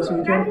take medicine,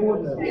 you can't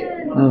afford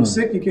medicine. You're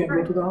sick, you can't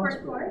go to the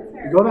hospital.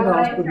 You go to the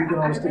hospital, you can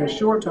only stay a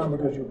short time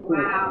because you're poor.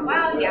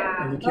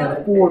 And you can't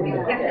afford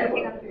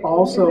more.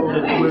 Also,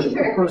 with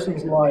a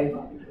person's life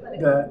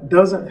that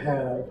doesn't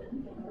have,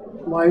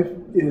 life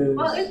is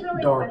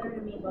darker.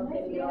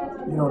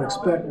 You don't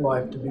expect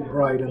life to be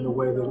bright in the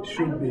way that it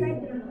should be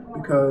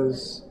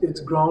because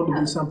it's grown to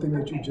be something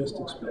that you just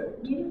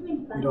expect.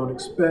 You don't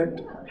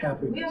expect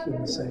happiness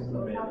in the same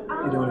way.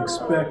 You don't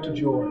expect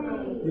joy.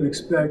 You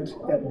expect,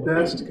 at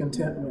best,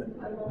 contentment.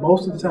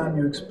 Most of the time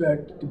you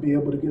expect to be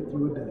able to get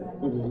through a day.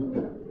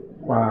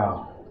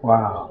 Wow,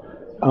 wow.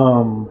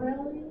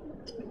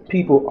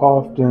 People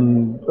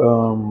often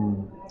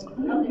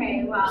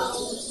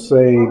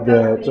say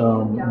that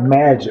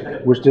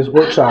magic, which this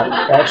workshop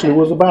actually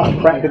was about,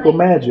 practical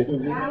magic,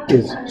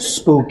 is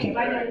spooky.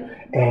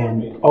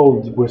 And,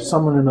 we're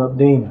summoning up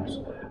demons.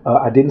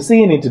 I didn't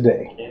see any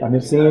today. I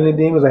didn't see any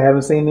demons. I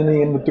haven't seen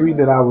any in the 3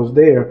 that I was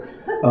there.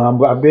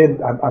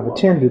 I've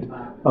attended.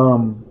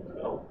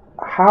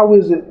 How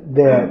is it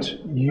that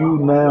you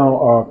now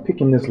are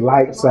picking this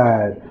light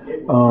side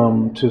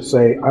to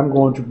say, I'm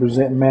going to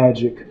present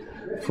magic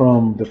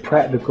from the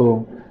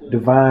practical,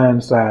 divine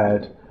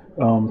side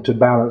to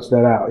balance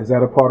that out? Is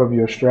that a part of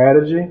your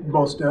strategy?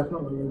 Most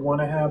definitely. We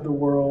want to have the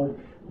world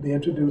be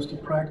introduced to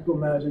practical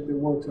magic that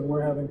works, and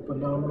we're having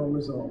phenomenal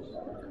results.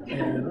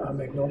 And I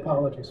make no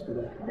apologies for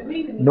that.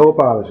 No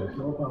apologies.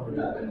 No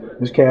apologies.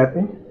 Ms.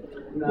 Kathy?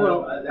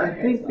 Well, I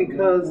think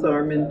because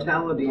our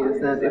mentality is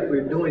that if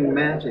we're doing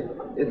magic,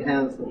 it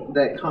has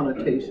that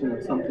connotation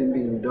of something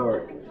being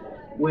dark.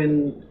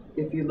 When,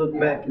 if you look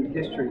back in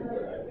history,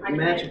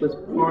 magic was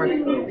part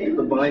of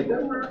the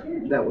Bible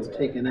that was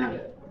taken out.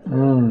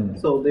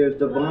 So there's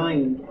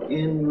divine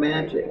in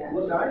magic,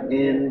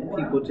 and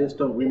people just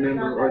don't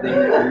remember, or they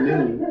never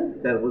knew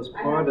that it was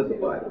part of the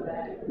Bible.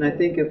 And I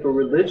think if a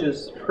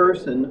religious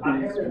person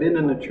who's been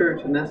in the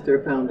church and that's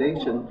their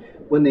foundation,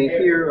 when they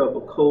hear of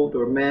occult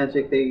or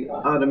magic, they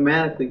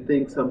automatically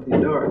think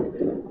something dark,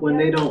 when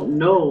they don't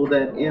know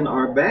that in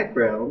our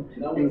background,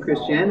 in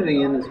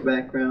Christianity in this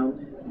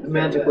background,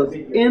 magic was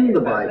in the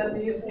Bible,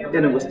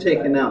 and it was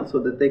taken out so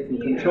that they can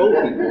control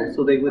people,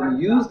 so they wouldn't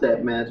use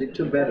that magic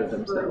to better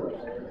themselves.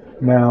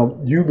 Now,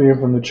 you being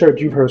from the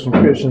church, you've heard some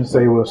Christians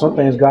say, well, some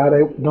things God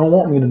don't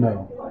want me to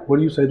know. What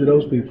do you say to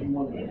those people?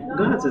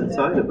 God's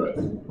inside of us.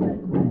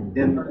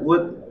 And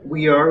what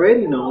we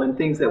already know and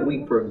things that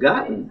we've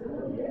forgotten,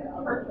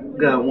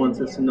 God wants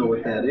us to know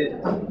what that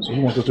is. So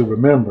He wants us to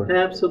remember.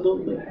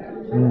 Absolutely.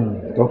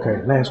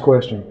 Okay, last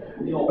question.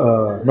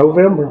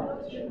 November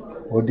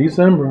or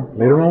December,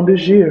 later on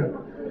this year,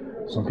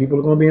 some people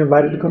are going to be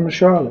invited to come to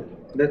Charlotte.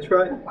 That's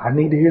right. I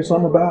need to hear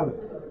something about it.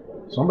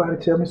 Somebody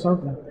tell me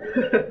something.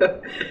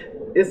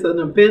 It's an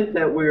event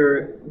that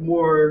we're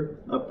more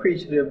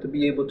appreciative to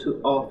be able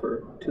to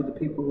offer to the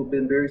people who've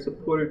been very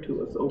supportive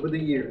to us over the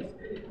years,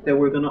 that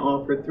we're going to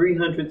offer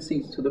 300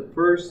 seats to the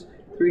first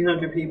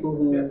 300 people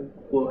who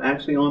will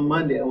actually on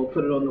Monday, I will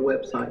put it on the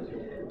website,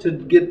 to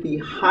get the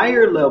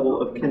higher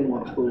level of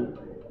quinoa food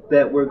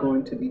that we're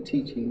going to be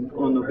teaching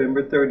on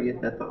November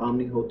 30th at the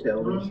Omni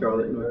Hotel in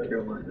Charlotte, North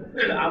Carolina.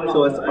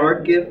 So it's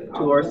our gift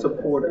to our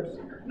supporters.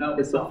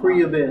 It's a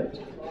free event,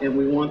 and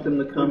we want them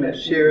to come and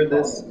share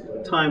this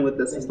time with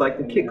us. It's like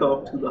the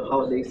kickoff to the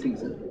holiday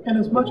season. And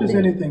as much as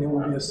anything, it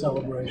will be a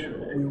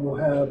celebration. We will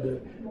have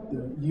the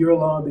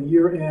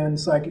year-end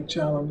psychic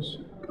challenge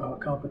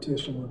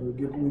competition where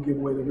we give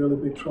away the really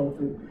big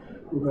trophy.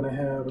 We're going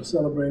to have a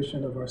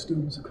celebration of our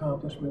students'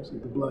 accomplishments,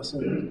 of the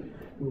blessings.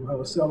 We'll have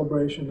a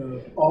celebration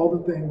of all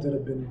the things that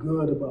have been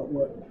good about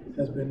what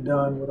has been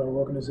done with our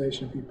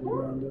organization, people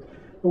around us.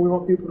 But we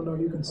want people to know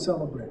you can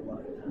celebrate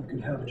life. You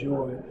can have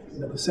joy,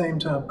 and at the same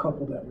time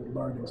couple that with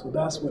learning. So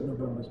that's what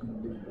November is going to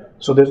be about.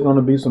 So there's going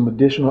to be some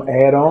additional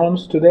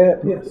add-ons to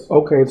that? Yes.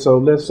 Okay, so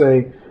let's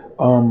say,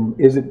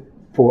 is it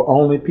for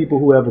only people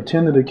who have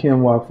attended a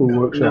Quinoa food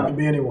workshop? It can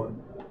be anyone.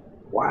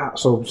 Wow,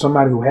 so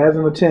somebody who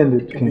hasn't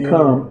attended can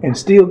come anyone. and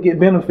still get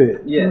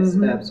benefit? Yes,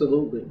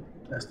 absolutely.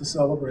 That's the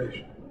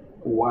celebration.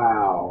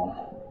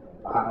 Wow.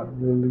 I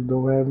really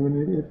don't have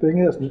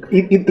anything else.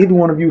 Either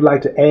one of you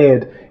like to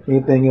add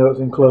anything else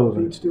in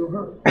closing? Feet still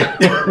hurt.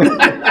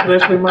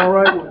 Especially my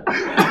right one.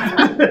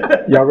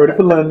 Y'all ready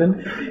for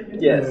London?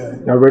 Yes.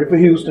 Y'all ready for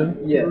Houston?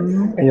 Yes.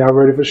 And y'all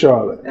ready for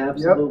Charlotte?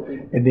 Absolutely.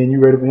 Yep. And then you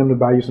ready for him to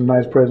buy you some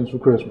nice presents for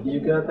Christmas? You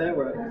got that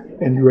right.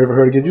 And you ready for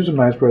her to get you some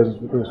nice presents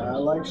for Christmas? I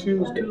like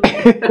shoes too.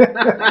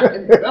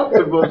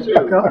 Comfortable shoes.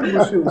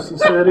 Comfortable shoes.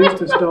 Cisettis,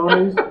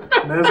 Tostonis,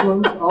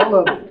 Neslins, all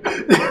of it.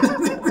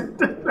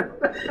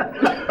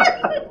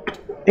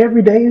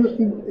 Every day,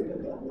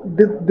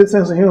 this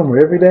sense of humor,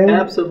 every day?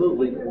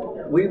 Absolutely.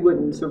 We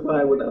wouldn't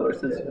survive without our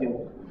sense of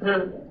humor.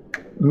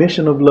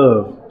 Mission of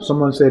love.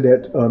 Someone said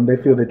that they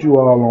feel that you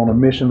all are on a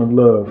mission of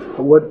love.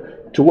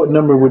 To what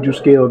number would you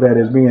scale that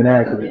as being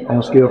accurate on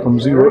a scale from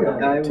 0?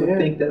 I would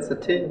think that's a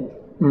 10.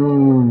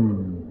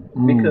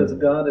 Because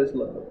God is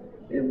love,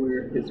 and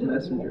we're His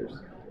messengers.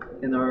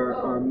 And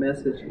our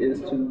message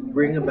is to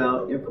bring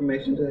about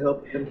information to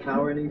help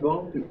empower and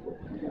evolve people.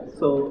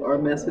 So our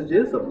message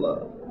is of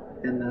love,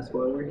 and that's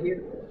why we're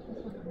here.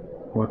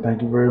 Well,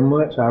 thank you very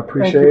much. I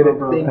appreciate it.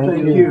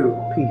 Thank you.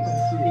 Peace.